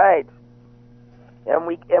shit. Right. And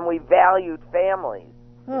we valued families.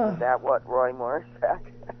 Is that what Roy Moore said?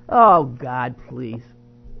 Oh, God, please.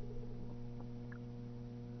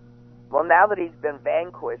 Well, now that he's been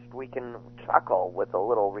vanquished, we can chuckle with a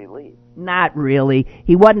little relief. Not really.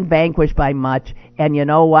 He wasn't vanquished by much. And you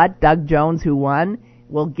know what? Doug Jones, who won,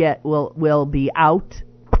 will be out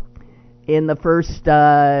in the first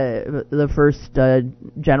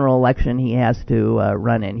general election he has to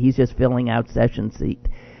run in. He's just filling out Sessions' seat.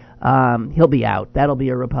 He'll be out. That'll be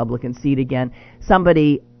a Republican seat again.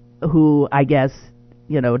 Somebody who, I guess,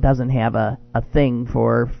 doesn't have a thing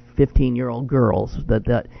for 15-year-old girls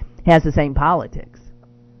that has the same politics.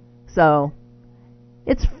 So,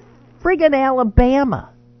 it's friggin'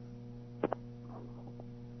 Alabama.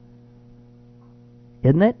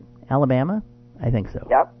 Isn't it? Alabama? I think so.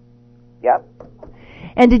 Yep.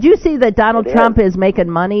 And did you see that Donald Trump is making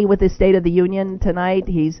money with his State of the Union tonight?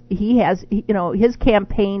 He has his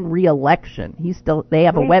campaign re-election. They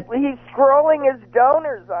have a web. He's scrolling his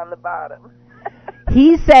donors on the bottom.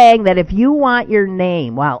 He's saying that if you want your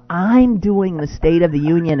name while I'm doing the State of the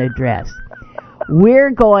Union address,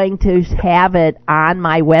 we're going to have it on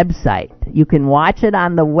my website. You can watch it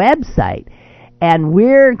on the website, and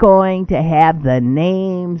we're going to have the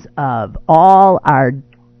names of all our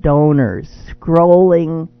donors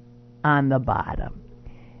scrolling on the bottom.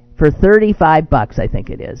 For $35, I think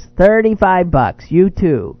it is. $35. You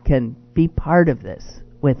too can be part of this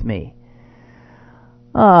with me.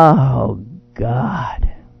 Oh,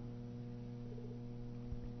 God.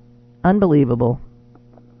 Unbelievable.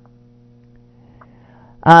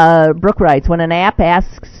 Brooke writes, when an app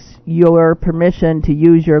asks your permission to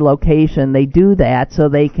use your location, they do that so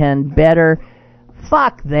they can better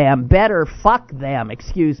fuck them,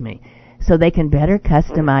 so they can better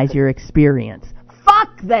customize your experience.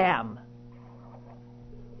 Fuck them!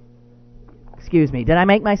 Excuse me, did I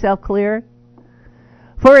make myself clear?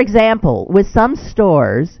 For example, with some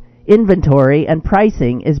stores, inventory and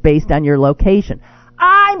pricing is based on your location.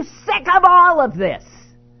 I'm sick of all of this!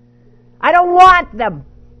 I don't want the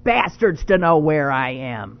bastards to know where I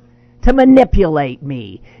am, to manipulate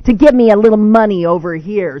me, to give me a little money over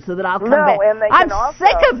here so that I'll come back. And I'm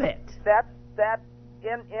sick of it. That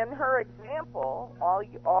in her example,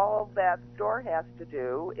 all that store has to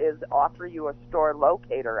do is offer you a store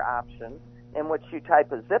locator option in which you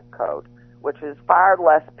type a zip code, which is far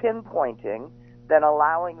less pinpointing than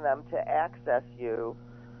allowing them to access you,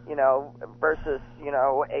 versus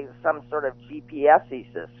some sort of GPS-y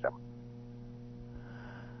system.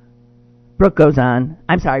 Brooke goes on.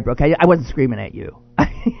 I'm sorry, Brooke. I wasn't screaming at you. I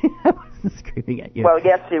wasn't screaming at you. Well,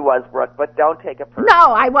 yes, she was, Brooke, but don't take it personally.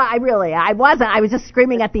 No, I wasn't. I was just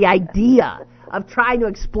screaming at the idea of trying to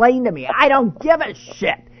explain to me. I don't give a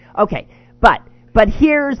shit. Okay, but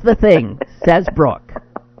here's the thing, says Brooke.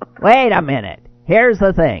 Wait a minute. Here's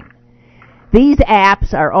the thing. These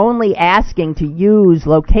apps are only asking to use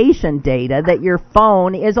location data that your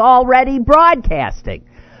phone is already broadcasting.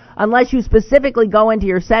 Unless you specifically go into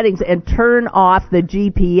your settings and turn off the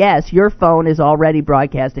GPS, your phone is already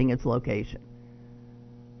broadcasting its location.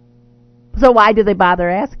 So why do they bother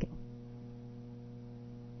asking?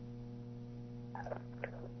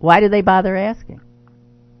 Why do they bother asking?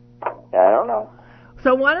 I don't know.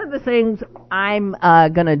 So one of the things I'm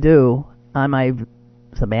going to do on my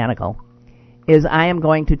sabbatical is I am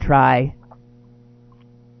going to try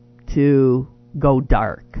to go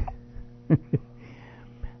dark.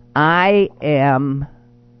 I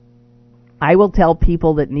will tell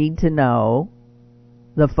people that need to know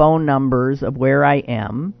the phone numbers of where I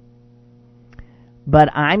am, but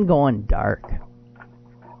I'm going dark.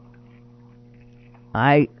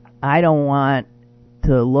 I don't want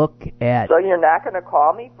to look at... So you're not going to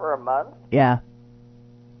call me for a month? Yeah.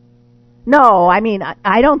 No, I mean,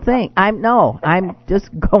 I don't think... I'm just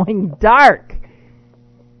going dark.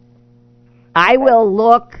 I will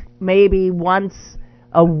look maybe once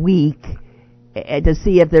a week to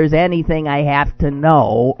see if there's anything I have to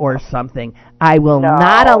know or something. I will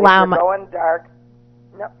not allow my... going dark.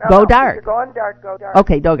 Go dark. If you're going dark, go dark.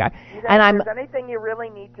 Okay, go dark. And if there's anything you really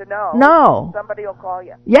need to know, somebody will call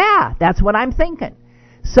you. Yeah, that's what I'm thinking.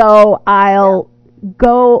 So I'll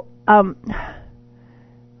go... the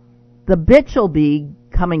bitch will be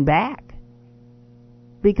coming back.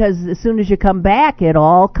 Because as soon as you come back, it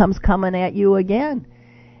all comes coming at you again.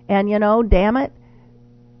 And, damn it,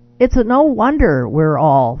 it's no wonder we're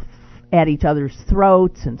all at each other's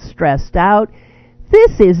throats and stressed out.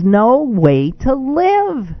 This is no way to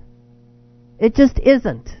live. It just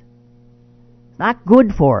isn't. It's not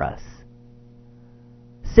good for us.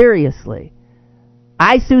 Seriously.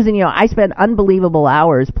 Susan, I spent unbelievable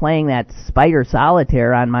hours playing that Spider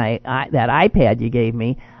Solitaire on that iPad you gave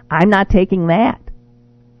me. I'm not taking that.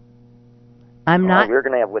 I'm not. You're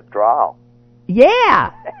going to have withdrawal.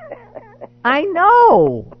 Yeah. I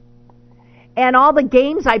know. And all the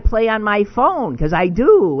games I play on my phone, because I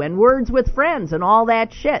do, and Words with Friends and all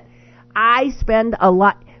that shit. I spend a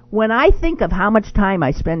lot. When I think of how much time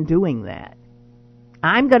I spend doing that,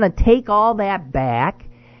 I'm going to take all that back,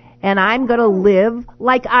 and I'm going to live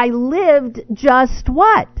like I lived just,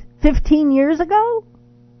 15 years ago?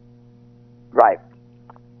 Right.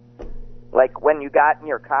 Like when you got in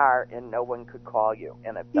your car and no one could call you.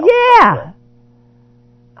 And it felt yeah.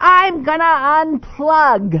 I'm going to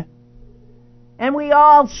unplug. And we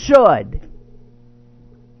all should.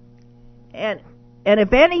 And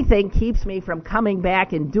if anything keeps me from coming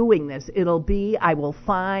back and doing this, it'll be I will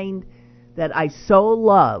find that I so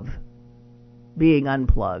love being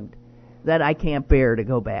unplugged that I can't bear to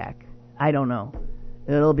go back. I don't know.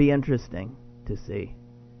 It'll be interesting to see.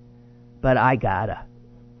 But I gotta.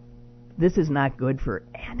 This is not good for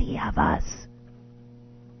any of us.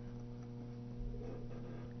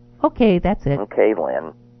 Okay, that's it. Okay,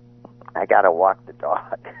 Lynn. I gotta walk the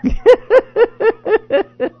dog.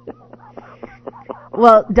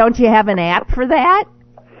 Well, don't you have an app for that?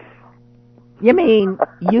 You mean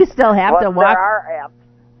you still have to walk? There are apps.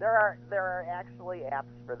 There are actually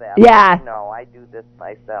apps for that. Yeah. No, I do this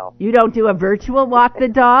myself. You don't do a virtual walk the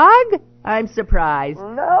dog? I'm surprised.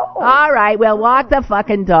 No. All right, well, walk the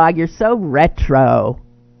fucking dog. You're so retro.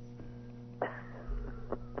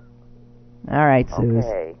 All right, Suze.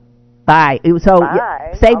 Okay. Bye. So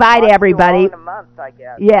bye. Say bye to everybody. In a month, I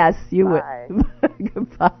guess. Yes, you will.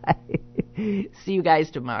 Goodbye. See you guys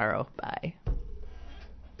tomorrow. Bye.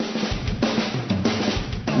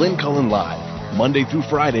 Lynn Cullen Live, Monday through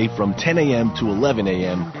Friday from 10 a.m. to 11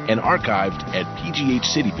 a.m. and archived at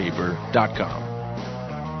pghcitypaper.com.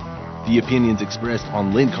 The opinions expressed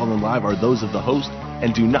on Lynn Cullen Live are those of the host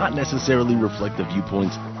and do not necessarily reflect the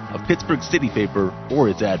viewpoints of Pittsburgh City Paper or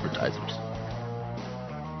its advertisers.